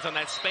Jenkins on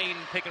that Spain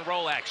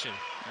pick-and-roll action.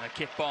 And a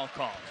kick ball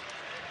called.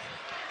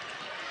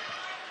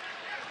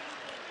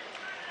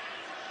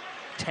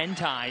 10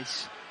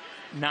 ties,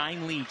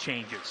 9 lead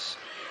changes.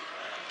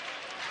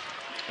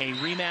 A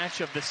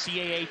rematch of the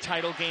CAA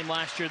title game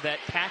last year that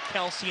Pat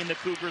Kelsey and the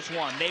Cougars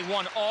won. They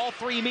won all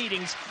 3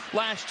 meetings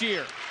last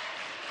year.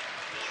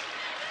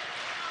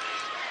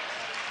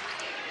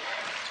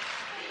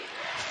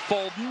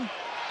 Folden,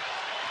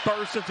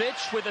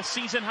 Berzovic with a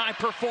season-high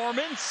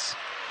performance.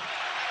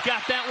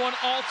 Got that one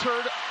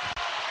altered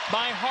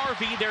by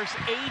Harvey. There's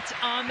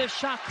 8 on the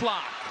shot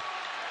clock.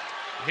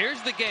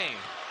 Here's the game.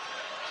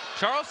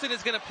 Charleston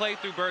is going to play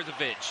through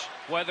Berzovic,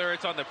 whether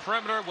it's on the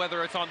perimeter,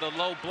 whether it's on the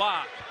low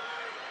block.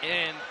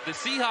 And the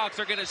Seahawks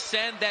are going to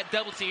send that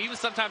double team, even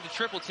sometimes a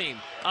triple team.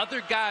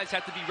 Other guys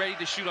have to be ready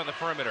to shoot on the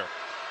perimeter.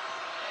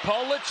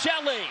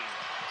 Policelli.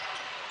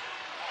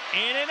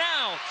 In and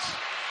out.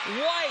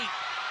 White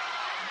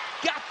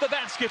got the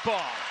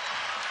basketball.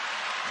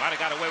 Might have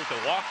got away with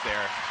the walk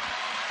there.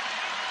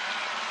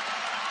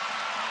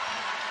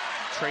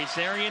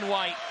 Trazarian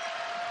White.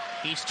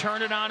 He's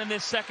turned it on in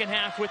this second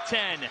half with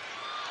 10.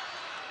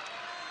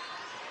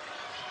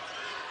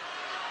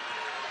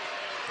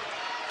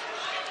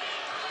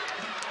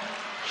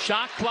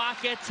 Shot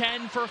clock at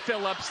 10 for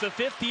Phillips, the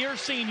 5th-year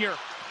senior.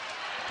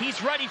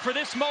 He's ready for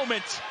this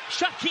moment.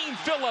 Shaquem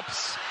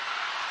Phillips.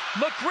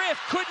 McGriff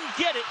couldn't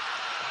get it.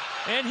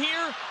 And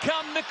here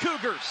come the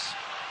Cougars.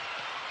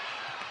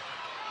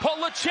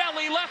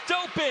 Policelli left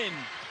open.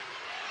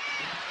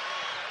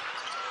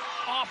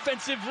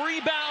 Offensive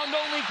rebound,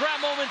 only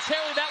grabbed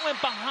momentarily. That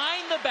went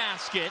behind the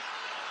basket.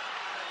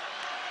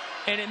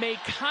 And it made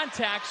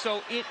contact,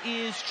 so it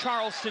is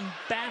Charleston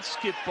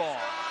basketball.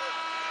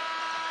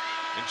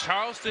 And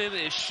Charleston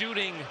is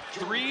shooting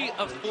 3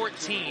 of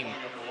 14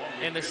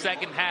 in the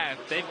second half.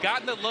 They've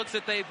gotten the looks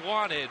that they've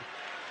wanted,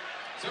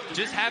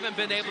 just haven't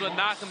been able to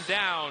knock them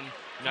down.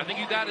 And I think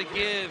you got to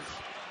give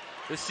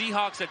the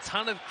Seahawks a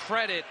ton of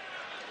credit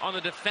on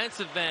the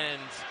defensive end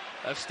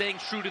of staying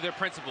true to their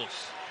principles.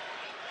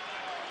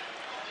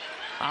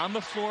 On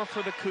the floor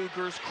for the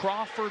Cougars,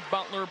 Crawford,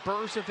 Butler,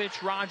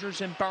 Berzovic,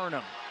 Rogers, and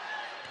Burnham.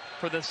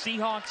 For the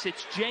Seahawks,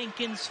 it's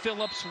Jenkins,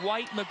 Phillips,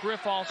 White,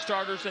 McGriff, all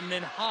starters, and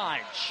then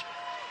Hodge,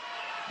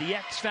 the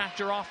X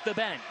factor off the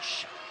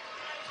bench.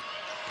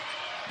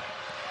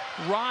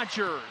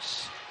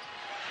 Rogers.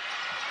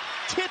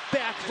 Tip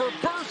back for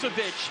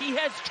Berzovic. He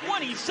has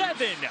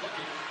 27.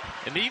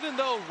 And even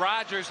though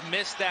Rogers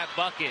missed that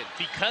bucket,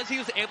 because he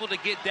was able to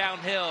get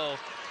downhill,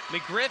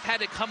 McGriff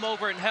had to come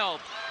over and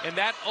help, and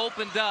that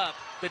opened up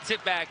the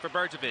tip back for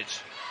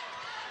Berzovic.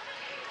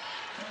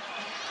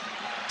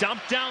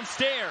 Dumped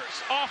downstairs,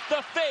 off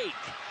the fake.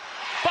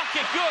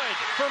 Bucket good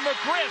for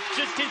McGriff,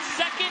 just his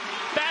 2nd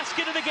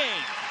basket of the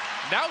game.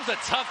 That was a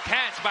tough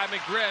catch by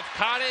McGriff.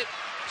 Caught it,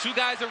 2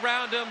 guys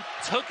around him,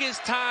 took his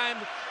time,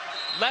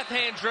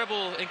 left-hand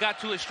dribble, and got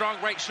to his strong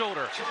right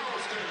shoulder.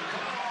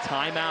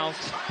 Timeout,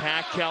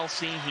 Pat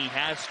Kelsey, he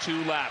has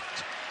 2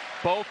 left.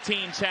 Both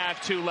teams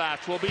have 2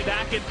 left. We'll be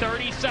back in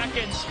 30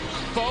 seconds.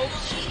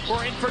 Folks,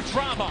 we're in for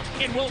drama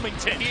in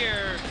Wilmington.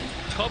 Here,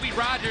 Kobe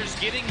Rogers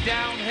getting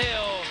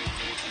downhill.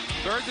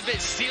 Berzovic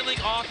sealing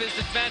off his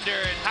defender.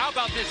 And how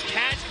about this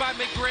catch by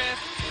McGriff?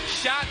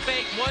 Shot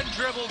fake, 1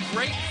 dribble,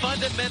 great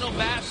fundamental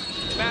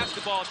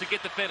basketball to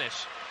get the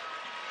finish.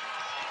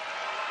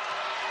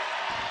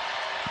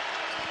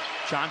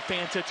 John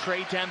Fanta,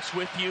 Trey Demps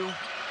with you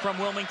from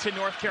Wilmington,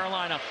 North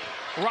Carolina.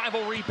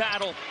 Rivalry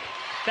battle.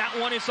 That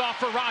one is off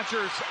for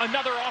Rogers.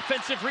 Another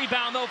offensive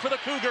rebound, though, for the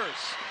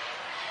Cougars.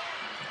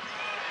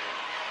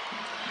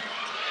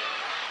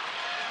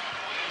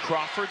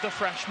 Crawford, the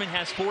freshman,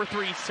 has 4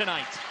 threes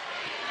tonight.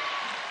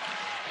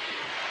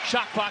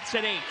 Shot clock's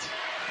at 8.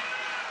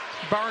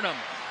 Burnham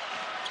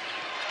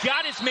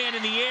got his man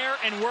in the air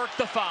and worked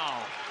the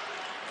foul.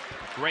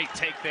 Great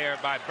take there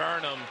by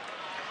Burnham.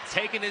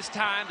 Taking his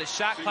time, the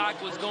shot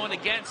clock was going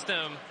against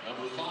him.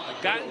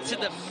 Got into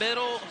the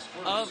middle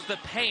of the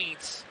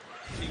paint.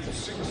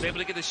 Was able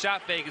to get the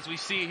shot fake, as we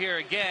see here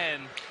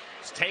again.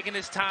 He's taking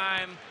his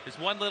time. There's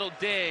one little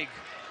dig.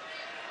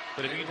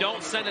 But if you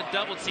don't send a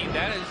double team,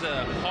 that is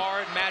a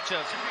hard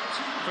matchup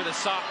for the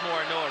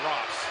sophomore Noah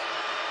Ross.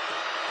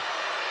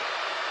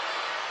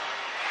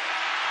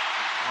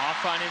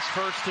 Off on his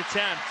first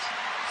attempt.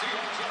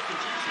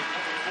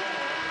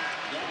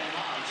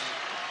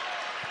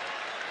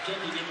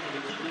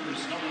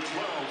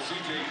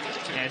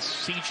 As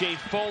C.J.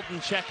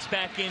 Folden checks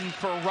back in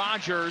for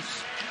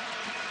Rogers.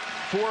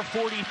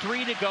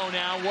 4:43 to go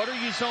now. What are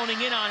you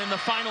zoning in on in the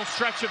final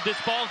stretch of this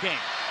ball game?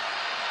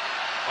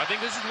 Well, I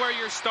think this is where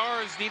your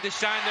stars need to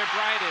shine their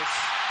brightest.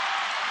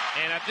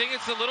 And I think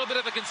it's a little bit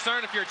of a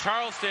concern if you're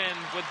Charleston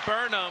with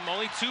Burnham.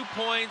 Only 2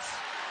 points,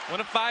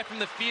 1 of 5 from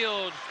the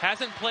field.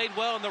 Hasn't played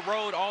well on the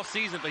road all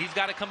season, but he's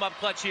got to come up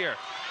clutch here.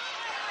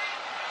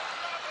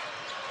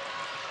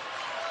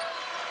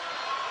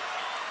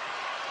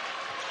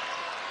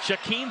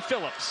 Shaquem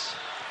Phillips.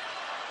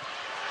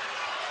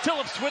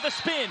 Phillips with a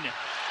spin.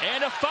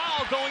 And a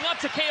foul going up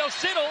to K.O.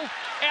 Siddle.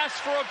 Asks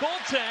for a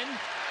goaltend.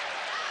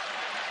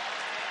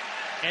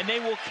 And they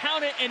will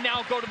count it and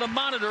now go to the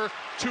monitor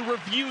to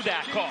review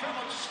that call.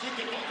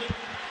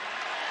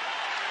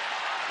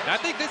 And I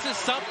think this is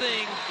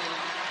something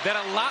that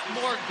a lot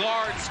more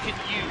guards can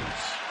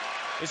use,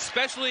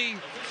 especially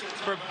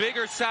for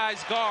bigger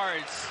size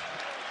guards.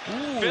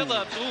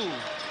 Phillips,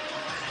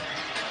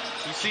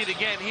 you see it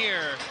again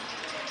here.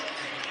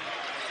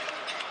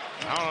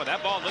 I don't know,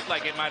 that ball looked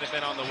like it might have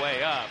been on the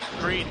way up.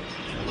 Agreed.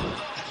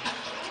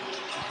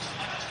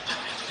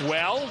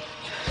 Well,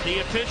 the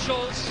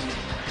officials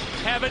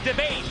have a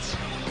debate.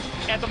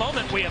 At the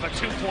moment, we have a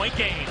 2-point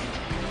game.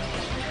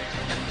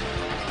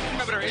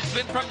 It's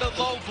been from the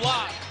low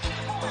block.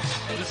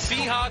 The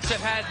Seahawks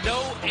have had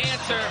no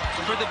answer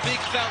for the big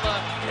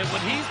fella, and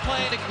when he's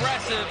playing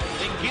aggressive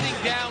and getting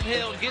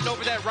downhill and getting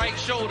over that right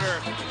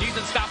shoulder, he's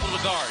unstoppable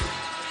to guard.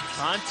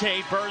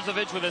 Ante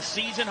Brzovic with a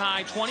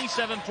season-high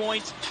 27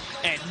 points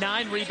and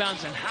 9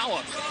 rebounds, and how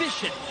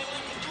efficient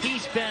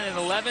he's been at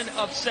 11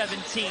 of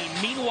 17.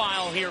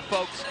 Meanwhile here,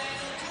 folks,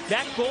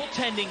 that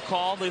goaltending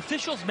call, the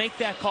officials make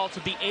that call to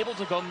be able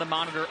to go to the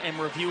monitor and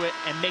review it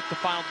and make the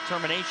final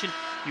determination.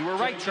 You were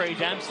right, Trey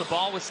Demps. The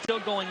ball was still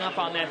going up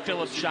on that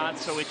Phillips shot,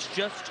 so it's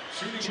just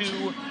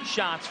 2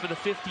 shots for the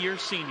 5th-year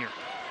senior.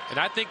 And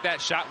I think that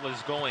shot was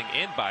going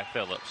in by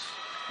Phillips.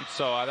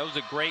 So that was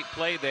a great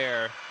play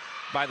there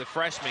by the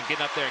freshman,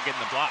 getting up there and getting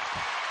the block.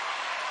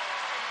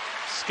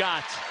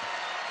 Scott,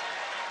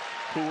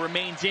 who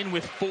remains in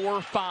with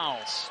 4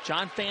 fouls.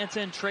 John Fanta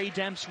and Trey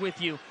Demps with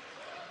you.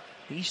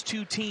 These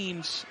 2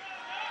 teams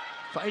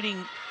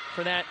fighting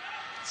for that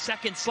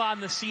second slot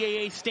in the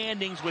CAA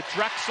standings, with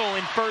Drexel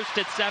in first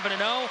at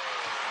 7-0.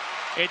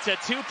 It's a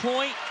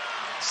 2-point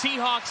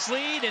Seahawks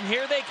lead, and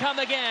here they come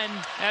again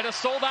at a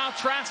sold-out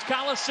Trask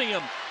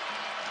Coliseum.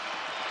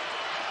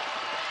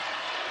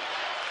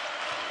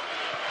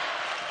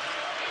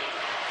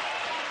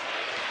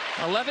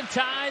 "11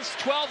 ties,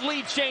 12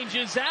 lead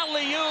changes,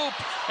 alley-oop,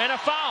 and a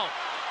foul."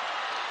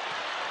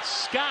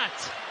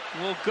 Scott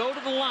will go to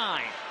the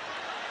line.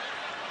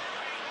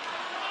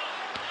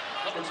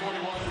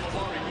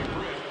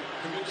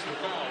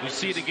 You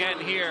see it again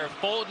here.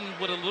 Fulton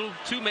with a little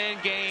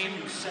 2-man game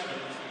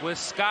with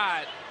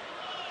Scott.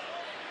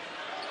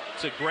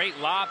 It's a great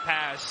lob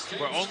pass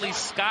where only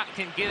Scott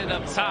can get it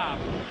up top.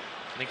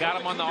 They got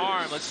him on the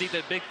arm. Let's see if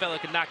the big fella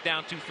can knock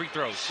down 2 free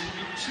throws.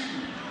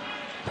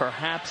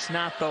 Perhaps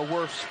not the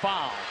worst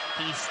foul.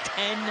 He's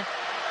 10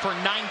 for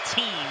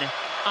 19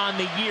 on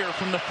the year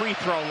from the free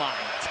throw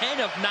line.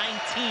 10 of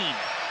 19.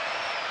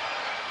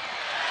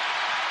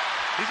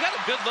 He's got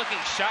a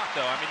good-looking shot,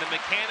 though. I mean, the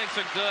mechanics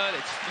are good.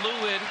 It's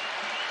fluid.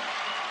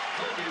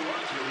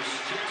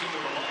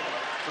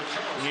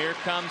 Here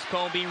comes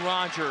Kobe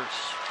Rogers.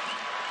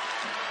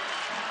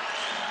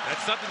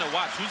 That's something to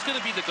watch. Who's going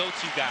to be the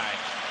go-to guy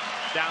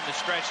down the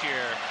stretch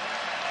here?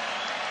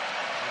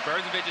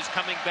 Brzovic is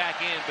coming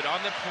back in, but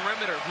on the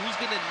perimeter, who's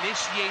going to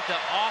initiate the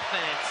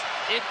offense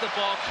if the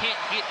ball can't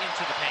get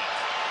into the paint?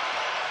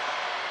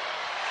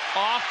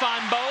 Off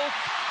on both,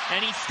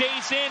 and he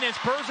stays in as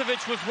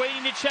Brzovic was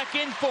waiting to check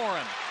in for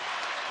him.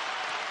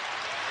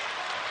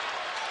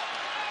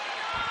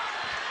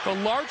 The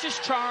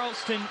largest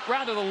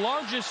the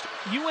largest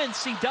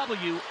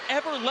UNCW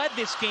ever led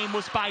this game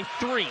was by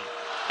 3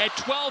 at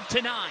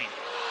 12-9.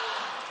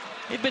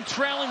 They've been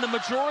trailing the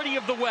majority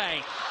of the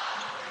way.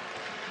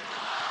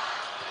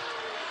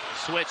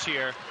 Switch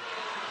here.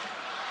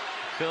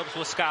 Phillips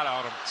with Scott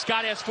on him.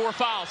 Scott has 4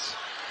 fouls.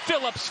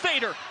 Phillips,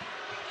 fader.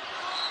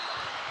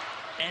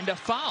 And a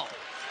foul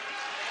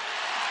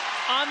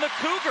on the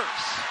Cougars.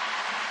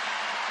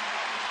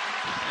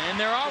 And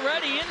they're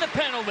already in the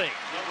penalty.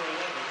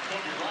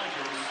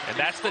 And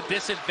that's the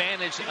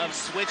disadvantage of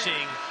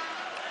switching.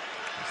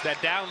 It's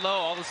that down low,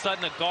 all of a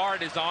sudden a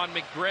guard is on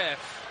McGriff.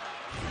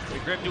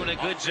 McGriff doing a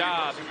good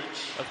job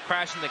of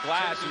crashing the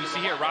glass. And you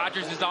see here,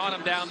 Rogers is on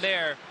him down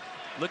there.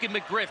 Look at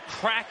McGriff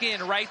crack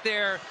in right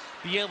there,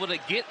 be able to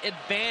get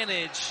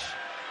advantage.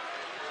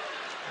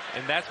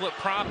 And that's what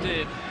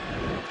prompted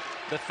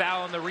the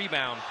foul and the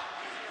rebound.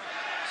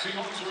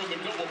 Seahawks are in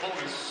the double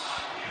bonus.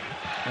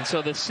 And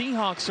so the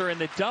Seahawks are in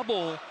the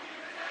double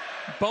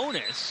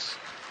bonus.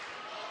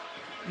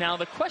 Now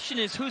the question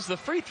is, who's the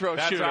free throw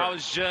shooter? That's what I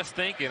was just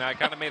thinking. I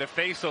kind of made a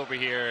face over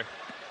here.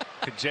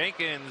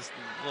 Jenkins,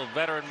 a little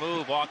veteran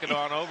move, walking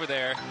on over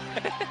there.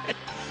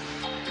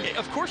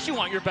 Of course you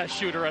want your best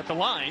shooter at the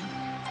line.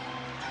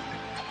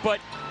 But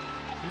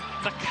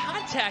the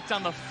contact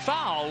on the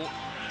foul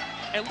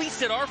at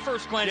least at our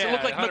first glance, it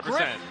looked like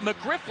 100%.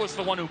 McGriff was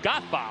the one who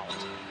got fouled.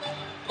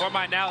 Or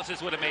my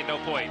analysis would have made no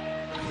point.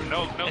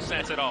 No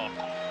sense at all.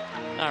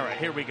 All right,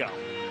 here we go.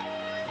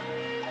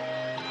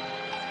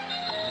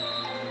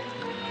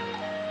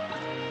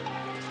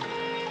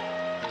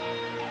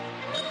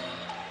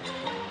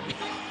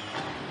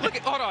 Look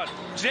at, hold on.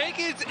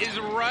 Jenkins is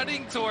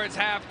running towards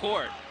half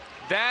court.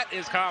 That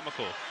is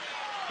comical.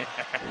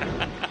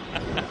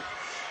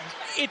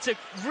 It's a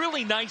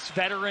really nice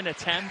veteran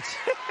attempt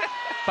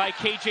by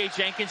KJ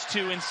Jenkins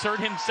to insert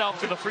himself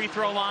to the free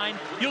throw line.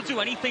 You'll do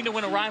anything to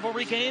win a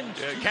rivalry game.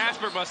 Yeah,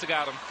 Casper must have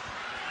got him.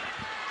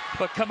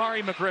 But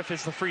Kamari McGriff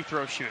is the free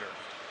throw shooter,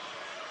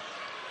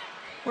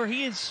 where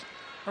he is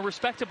a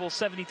respectable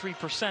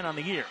 73% on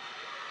the year.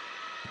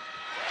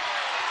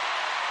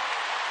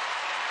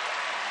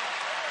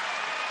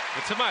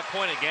 But to my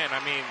point again,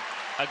 I mean,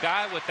 a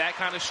guy with that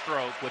kind of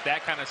stroke, with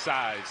that kind of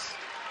size,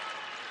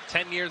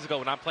 10 years ago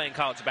when I'm playing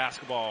college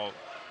basketball,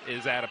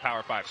 is at a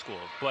Power 5 school.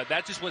 But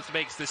that's just what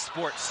makes this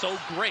sport so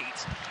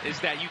great, is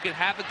that you can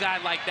have a guy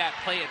like that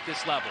play at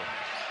this level.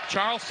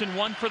 Charleston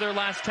won for their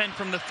last 10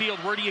 from the field.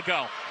 Where do you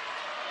go?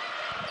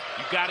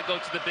 You've got to go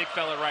to the big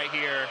fella right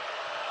here.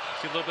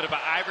 See a little bit of an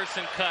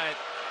Iverson cut.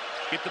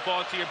 Get the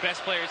ball to your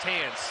best player's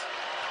hands.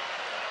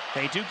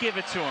 They do give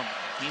it to him.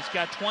 He's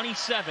got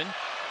 27.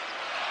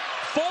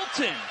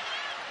 Fulton.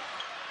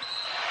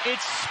 It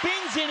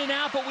spins in and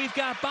out, but we've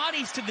got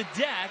bodies to the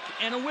deck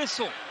and a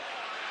whistle.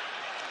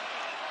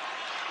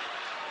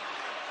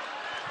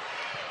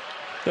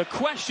 The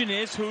question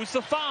is, who's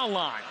the foul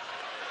line?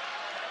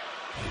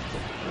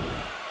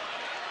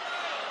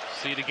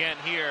 See it again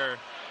here.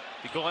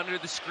 You go under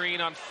the screen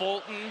on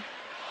Fulton.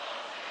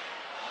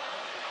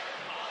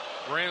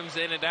 Rims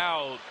in and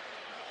out.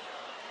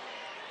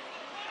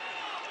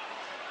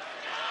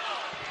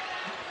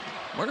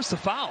 Where's the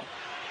foul?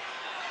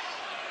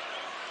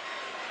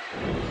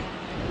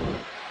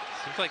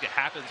 Seems like it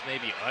happens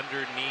maybe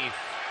underneath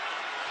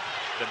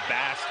the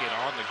basket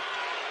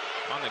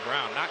on the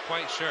ground. Not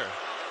quite sure.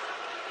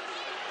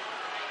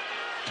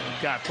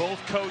 We've got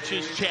both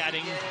coaches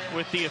chatting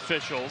with the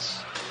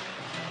officials.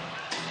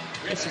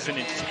 This is an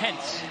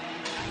intense.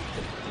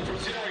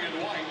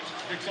 White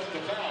picks up the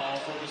foul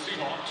for the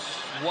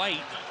Seahawks.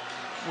 White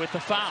with the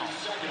foul.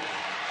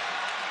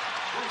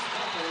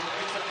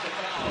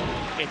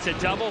 It's a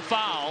double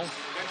foul.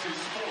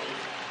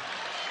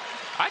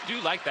 I do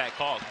like that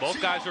call.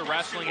 Both guys are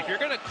wrestling. If you're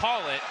going to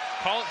call it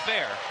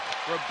fair.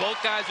 Where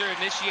both guys are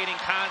initiating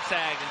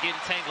contact and getting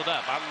tangled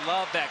up. I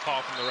love that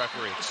call from the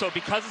referee. So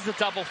because it's a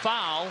double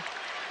foul,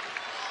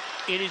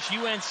 it is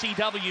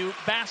UNCW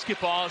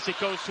basketball as it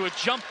goes to a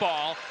jump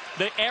ball.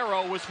 The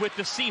arrow was with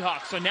the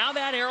Seahawks. So now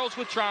that arrow's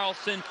with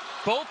Charleston.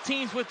 Both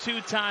teams with 2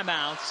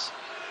 timeouts.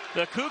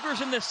 The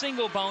Cougars in the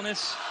single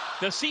bonus.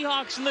 The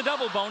Seahawks in the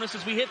double bonus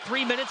as we hit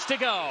 3 minutes to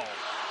go.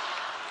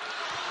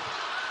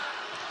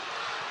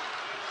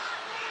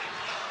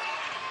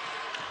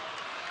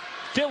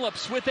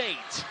 Phillips with 8.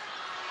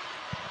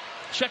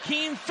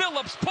 Shaquem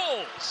Phillips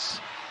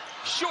pulls.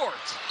 Short.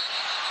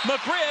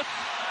 McGriff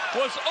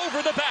was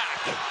over the back.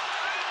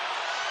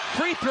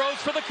 Free throws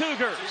for the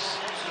Cougars.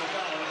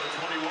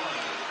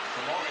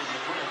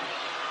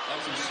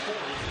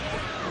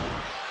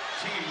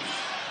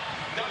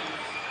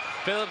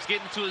 Phillips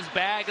getting to his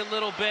bag a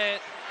little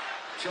bit.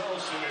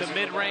 The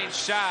mid-range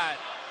shot.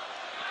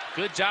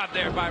 Good job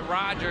there by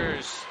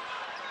Rogers.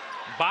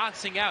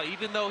 Boxing out,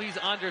 even though he's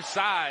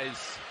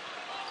undersized.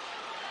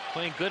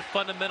 Playing good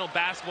fundamental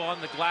basketball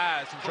on the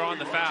glass and drawing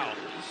the foul.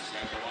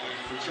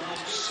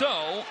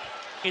 So,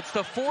 it's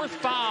the 4th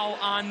foul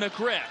on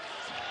McGriff.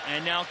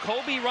 And now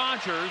Kobe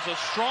Rogers, a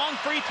strong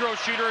free throw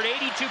shooter at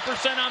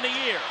 82% on the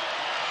year.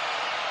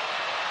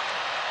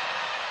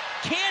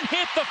 Can't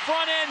hit the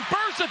front end.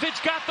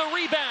 Berzovic got the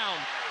rebound.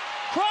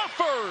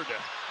 Crawford,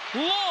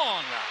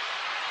 long.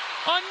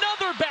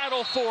 Another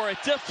battle for it.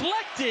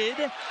 Deflected.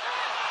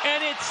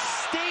 And it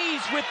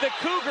stays with the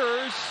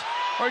Cougars.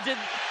 Or did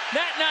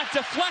that not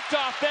deflect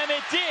off them?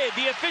 It did.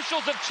 The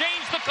officials have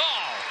changed the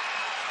call.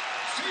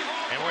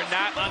 And we're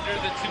not under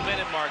the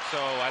 2-minute mark, so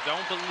I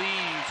don't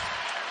believe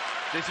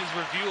this is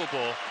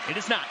reviewable. It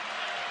is not.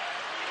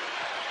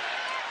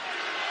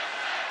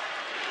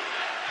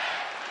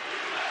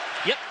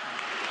 Yep.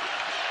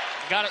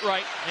 Got it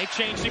right. They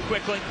changed it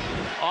quickly.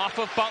 Off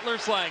of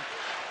Butler's leg.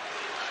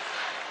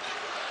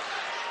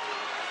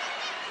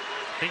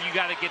 Then you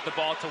got to get the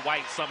ball to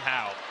White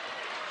somehow.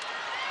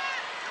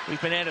 We've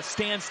been at a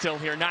standstill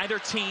here. Neither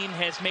team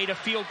has made a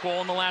field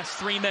goal in the last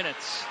 3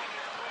 minutes.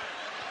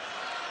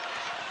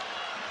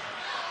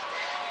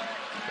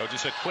 So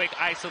just a quick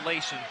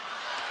isolation.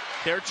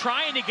 They're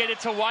trying to get it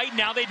to White.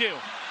 Now they do.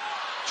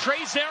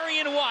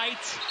 Trezarian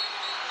White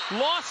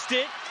lost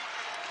it.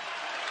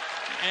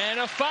 And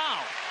a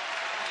foul.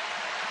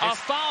 A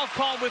foul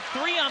called with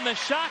 3 on the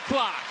shot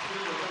clock.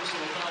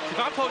 If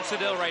I'm Coach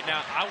Sedell right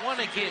now, I want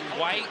to get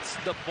White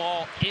the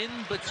ball in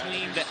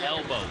between the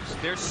elbows.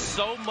 There's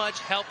so much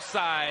help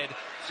side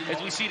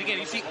as we see it again.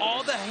 You see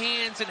all the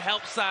hands and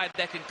help side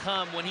that can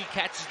come when he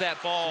catches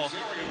that ball.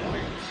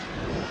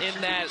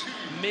 in that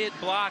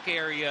mid-block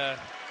area.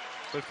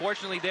 But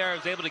fortunately there, I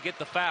was able to get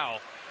the foul.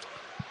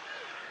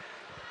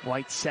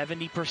 White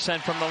 70%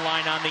 from the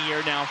line on the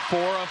year now, 4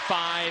 of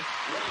 5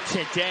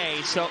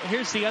 today. So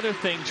here's the other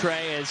thing,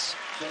 Trey, is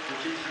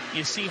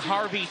you see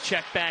Harvey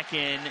check back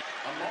in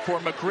for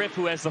McGriff,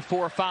 who has the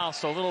 4 fouls.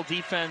 So a little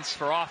defense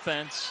for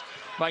offense,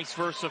 vice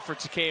versa for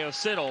Takeo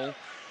Siddle.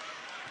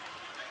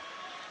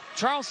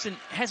 Charleston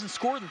hasn't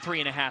scored in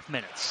 3.5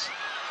 minutes.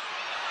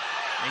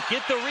 And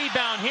get the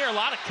rebound here. A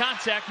lot of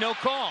contact, no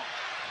call.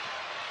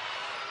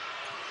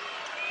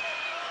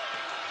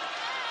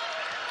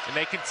 And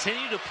they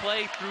continue to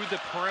play through the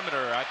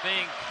perimeter. I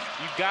think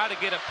you've got to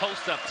get a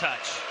post-up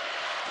touch.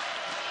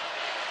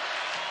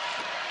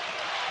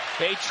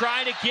 They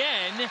tried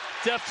again,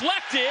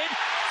 deflected,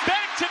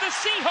 back to the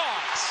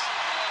Seahawks.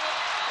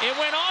 It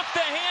went off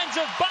the hands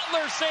of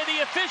Butler, say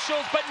the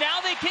officials, but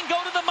now they can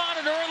go to the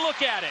monitor and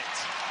look at it.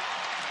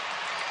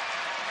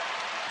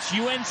 It's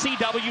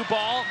UNCW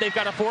ball. They've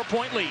got a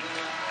 4-point lead.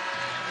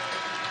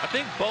 I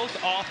think both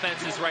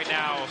offenses right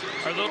now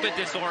are a little bit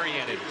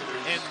disoriented.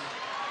 And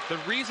the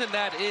reason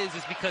that is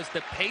because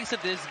the pace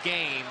of this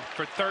game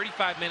for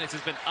 35 minutes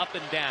has been up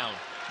and down.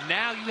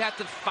 Now you have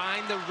to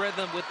find the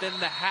rhythm within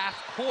the half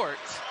court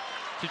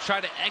to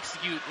try to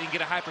execute and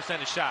get a high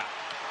percentage shot.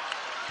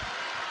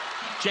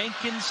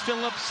 Jenkins,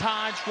 Phillips,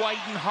 Hodge, White,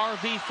 and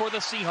Harvey for the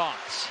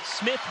Seahawks.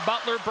 Smith,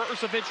 Butler,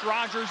 Burzovich,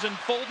 Rogers, and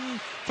Fulton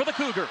for the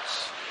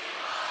Cougars.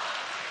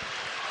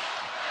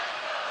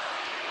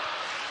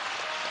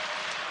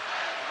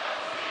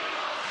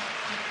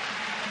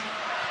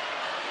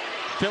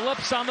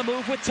 Phillips on the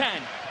move with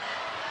 10.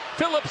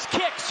 Phillips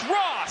kicks.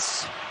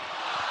 Ross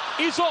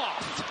is off.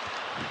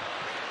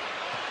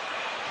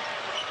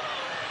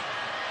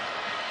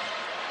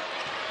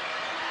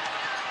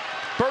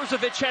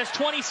 Burzovich has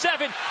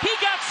 27. He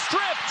got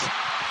stripped.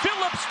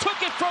 Phillips took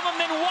it from him,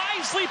 then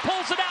wisely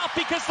pulls it out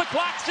because the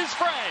clock's his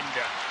friend.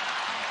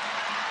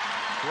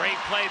 Great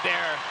play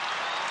there.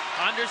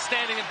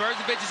 Understanding that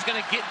Burzovich is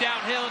going to get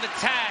downhill and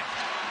attack.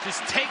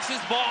 Just takes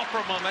his ball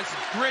from him. That's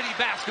gritty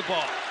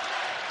basketball.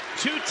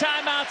 2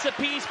 timeouts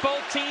apiece,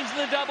 both teams in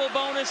the double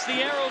bonus.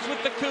 The Arrows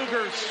with the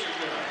Cougars.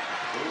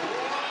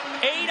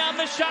 8 on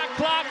the shot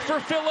clock for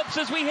Phillips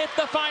as we hit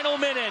the final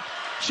minute.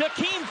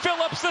 Shaquem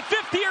Phillips, the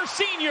fifth-year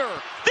senior.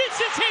 This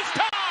is his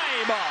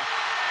time!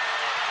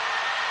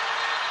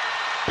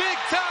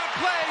 Big-time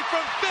play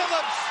from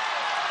Phillips.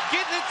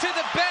 Getting it to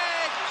the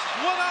bag.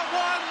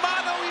 One-on-one,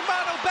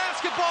 mano-a-mano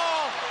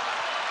basketball.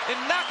 And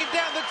knocking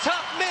down the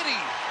top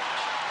midi.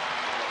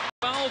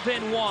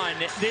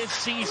 12-1 this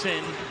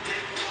season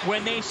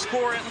when they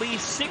score at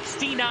least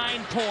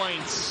 69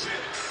 points.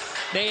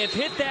 They have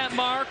hit that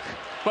mark,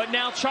 but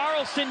now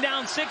Charleston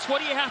down 6.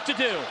 What do you have to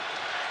do?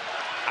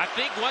 I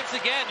think once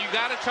again, you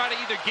got to try to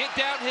either get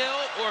downhill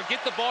or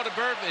get the ball to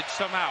Burzovich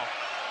somehow.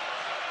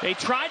 They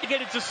tried to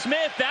get it to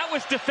Smith. That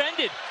was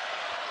defended.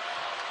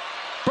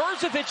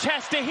 Burzovich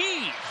has to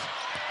heave.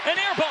 An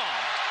air ball.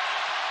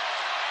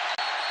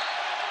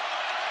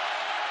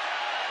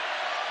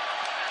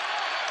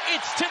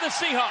 It's to the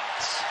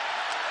Seahawks.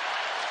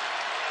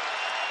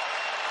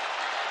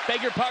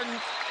 Beg your pardon.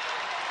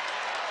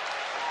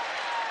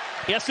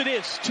 Yes, it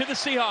is. To the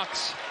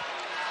Seahawks.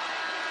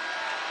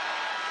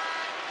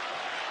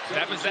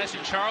 That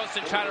possession,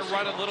 Charleston tried to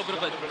run a little bit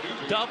of a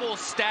double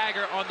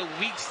stagger on the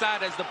weak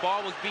side as the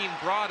ball was being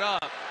brought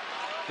up.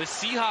 The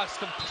Seahawks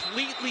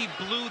completely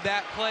blew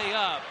that play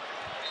up.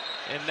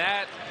 And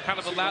that kind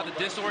of allowed the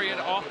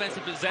disoriented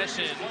offensive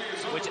possession,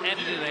 which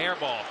ended in an air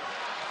ball.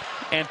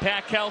 And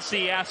Pat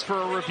Kelsey asked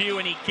for a review,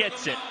 and he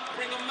gets it.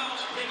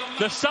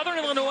 The Southern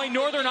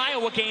Illinois-Northern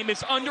Iowa game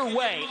is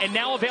underway and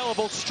now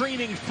available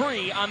streaming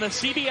free on the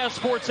CBS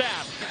Sports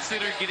app.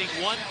 Consider getting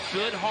one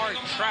good hard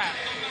trap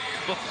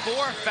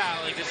before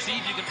fouling to see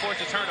if you can force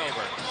a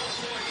turnover.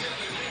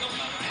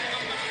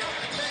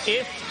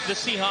 If the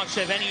Seahawks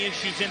have any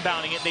issues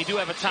inbounding it, they do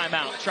have a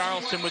timeout.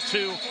 Charleston with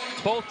 2,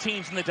 both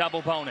teams in the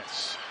double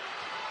bonus.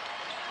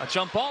 A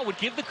jump ball would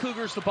give the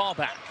Cougars the ball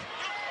back.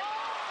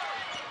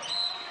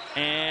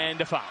 And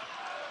a foul.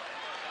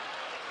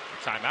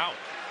 Timeout.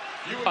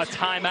 A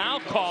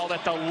timeout called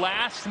at the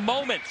last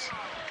moment.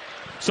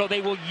 So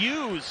they will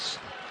use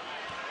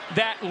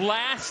that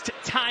last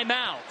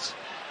timeout.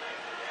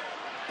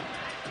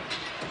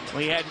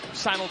 We had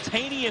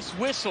simultaneous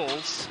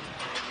whistles,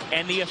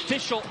 and the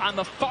official on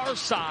the far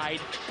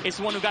side is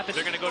the one who got the...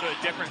 They're going to go to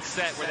a different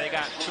set where they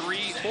got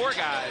 4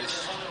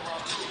 guys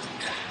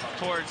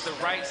towards the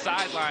right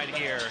sideline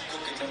here.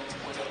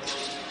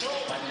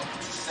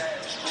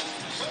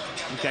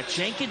 We've got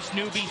Jenkins,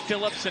 Newby,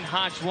 Phillips, and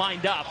Hodge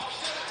lined up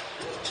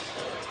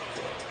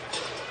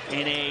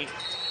in a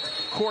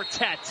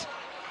quartet,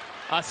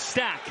 a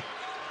stack.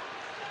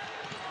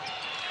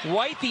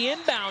 White, the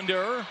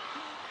inbounder,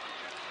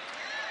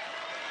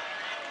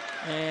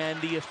 and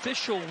the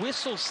official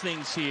whistles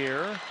things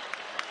here.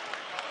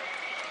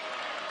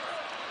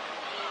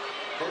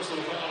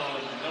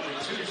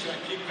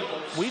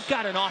 We've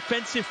got an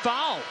offensive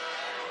foul.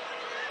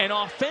 An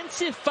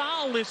offensive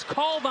foul is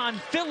called on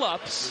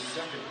Phillips.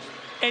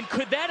 And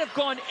could that have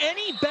gone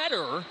any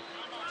better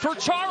for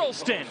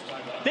Charleston?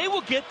 They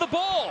will get the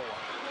ball.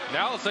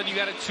 Now all of a sudden you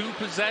got a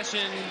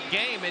 2-possession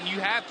game, and you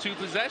have 2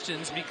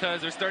 possessions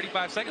because there's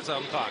 35 seconds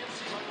on the clock.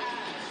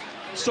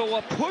 So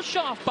a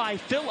push-off by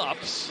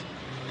Phillips.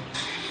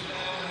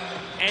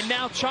 And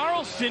now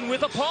Charleston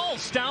with a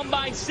pulse, down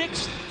by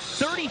 6,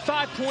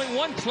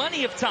 35.1,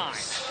 plenty of time.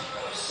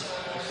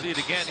 We'll see it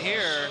again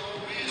here.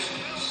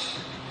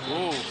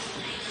 Ooh.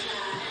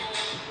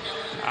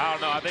 I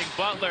don't know, I think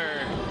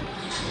Butler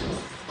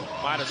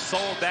might have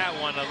sold that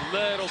one a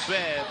little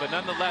bit, but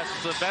nonetheless,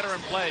 it's a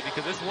veteran play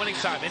because it's winning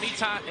time.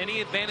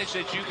 Any advantage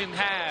that you can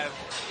have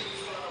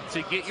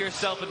to get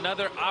yourself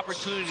another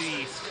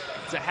opportunity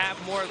to have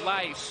more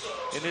life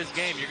in this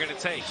game, you're going to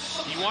take.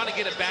 You want to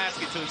get a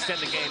basket to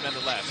extend the game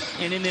nonetheless.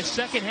 And in this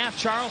second half,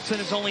 Charleston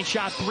has only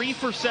shot 3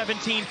 for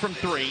 17 from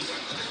 3.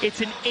 It's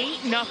an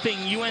 8-0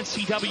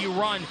 UNCW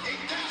run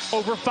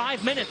over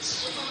 5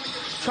 minutes.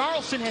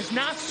 Charleston has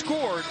not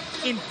scored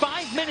in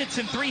 5 minutes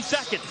and 3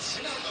 seconds.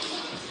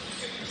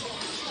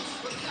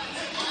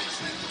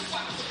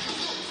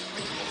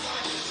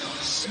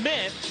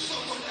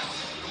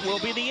 Smith will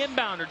be the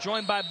inbounder,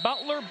 joined by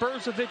Butler,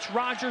 Berzovic,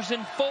 Rogers,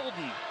 and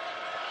Folden.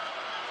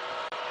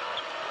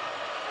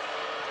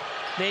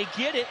 They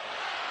get it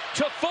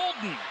to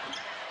Folden.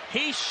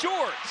 He's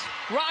short.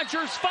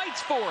 Rogers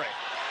fights for it.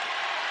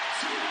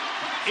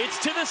 It's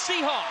to the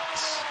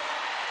Seahawks.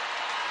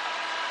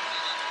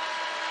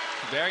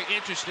 Very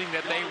interesting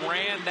that they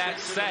ran that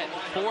set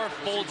for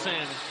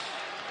Fulton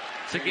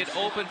to get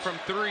open from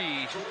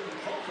 3.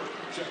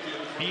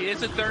 He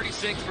is a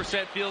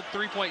 36% field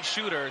three-point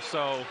shooter,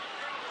 so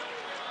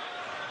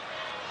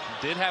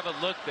did have a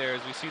look there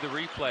as we see the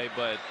replay,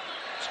 but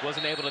just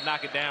wasn't able to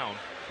knock it down.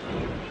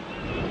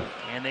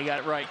 And they got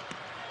it right.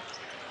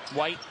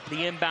 White, the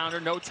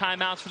inbounder, no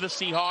timeouts for the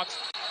Seahawks.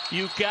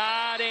 You've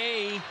got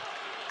a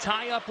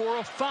tie-up or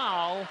a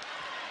foul,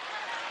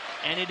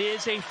 and it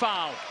is a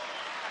foul.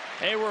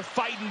 They were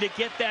fighting to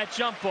get that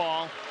jump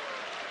ball.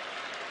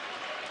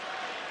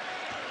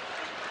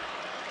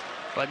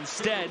 But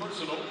instead,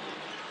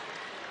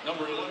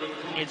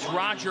 it's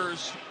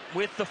Rogers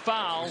with the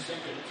foul.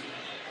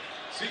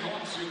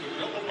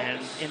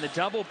 And in the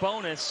double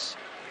bonus,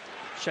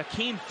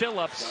 Shaquem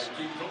Phillips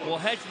will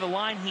head to the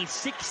line. He's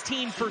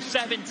 16 for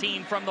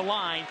 17 from the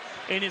line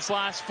in his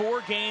last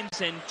 4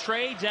 games. And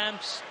Trey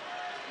Demps,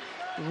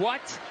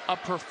 what a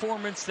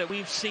performance that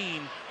we've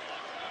seen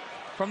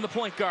from the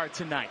point guard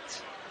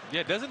tonight.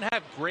 Yeah, doesn't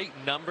have great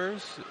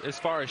numbers as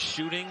far as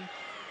shooting,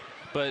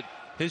 but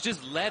has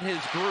just led his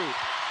group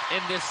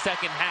in this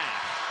second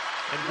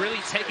half and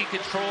really taking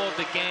control of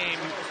the game.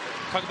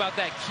 Talk about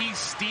that key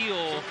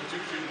steal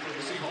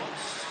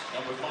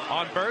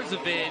on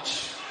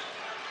Berzovic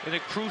in a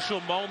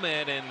crucial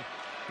moment, and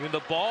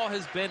the ball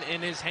has been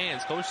in his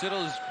hands. Coach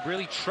Siddle has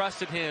really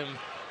trusted him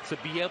to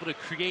be able to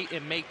create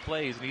and make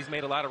plays, and he's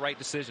made a lot of right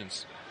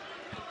decisions.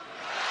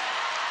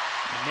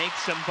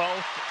 Makes them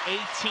both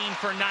 18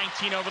 for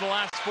 19 over the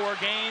last 4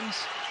 games.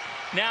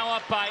 Now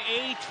up by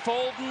 8.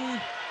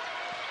 Folden.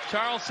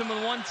 Charleston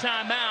with 1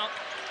 timeout.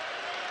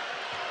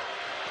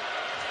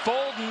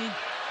 Folden.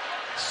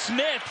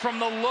 Smith from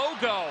the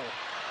logo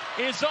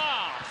is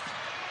off.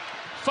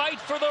 Fight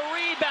for the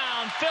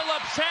rebound.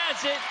 Phillips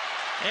has it,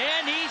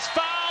 and he's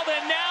fouled,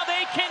 and now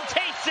they can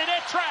taste it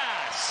at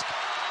Trask.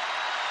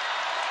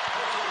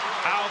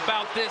 How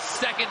about this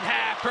second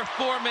half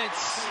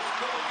performance?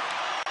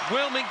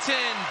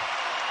 Wilmington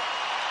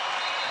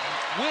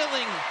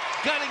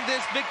gunning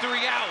this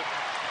victory out.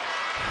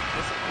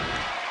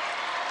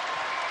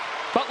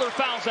 Butler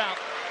fouls out.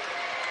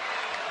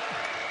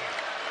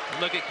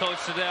 Look at Coach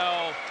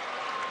Siddle.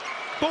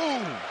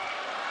 Boom!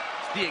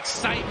 The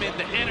excitement,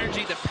 the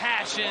energy, the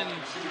passion.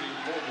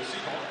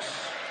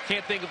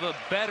 Can't think of a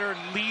better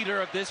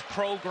leader of this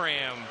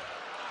program.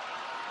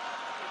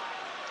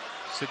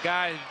 It's a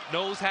guy who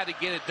knows how to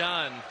get it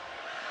done.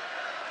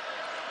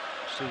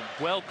 It's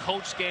a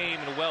well-coached game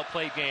and a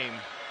well-played game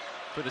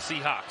for the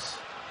Seahawks.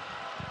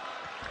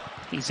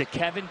 He's a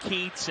Kevin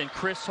Keats and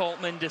Chris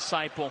Holtman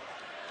disciple.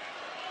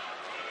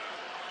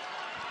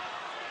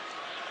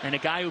 And a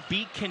guy who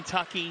beat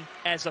Kentucky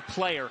as a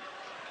player.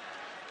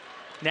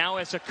 Now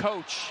as a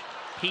coach,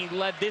 he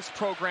led this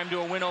program to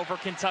a win over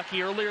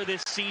Kentucky earlier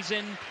this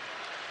season.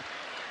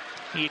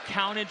 He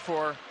accounted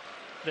for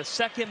the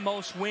 2nd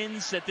most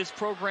wins that this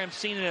program's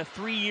seen in a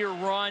 3-year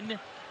run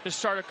to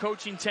start a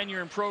coaching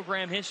tenure in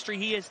program history.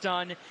 He has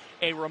done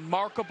a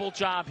remarkable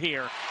job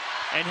here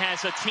and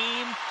has a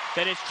team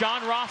that, as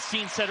John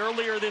Rothstein said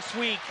earlier this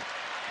week,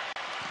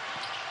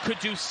 could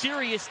do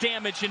serious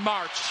damage in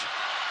March.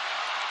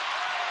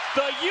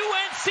 The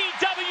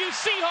UNCW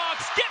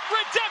Seahawks get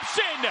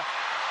redemption.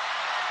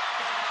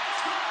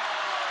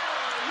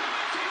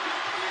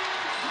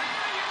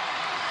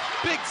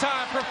 Big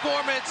time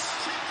performance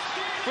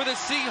for the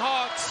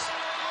Seahawks.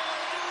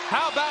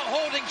 How about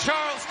holding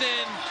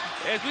Charleston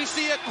as we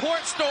see a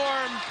court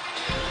storm?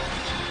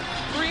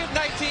 3 of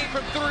 19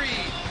 from 3.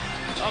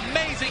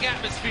 Amazing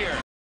atmosphere.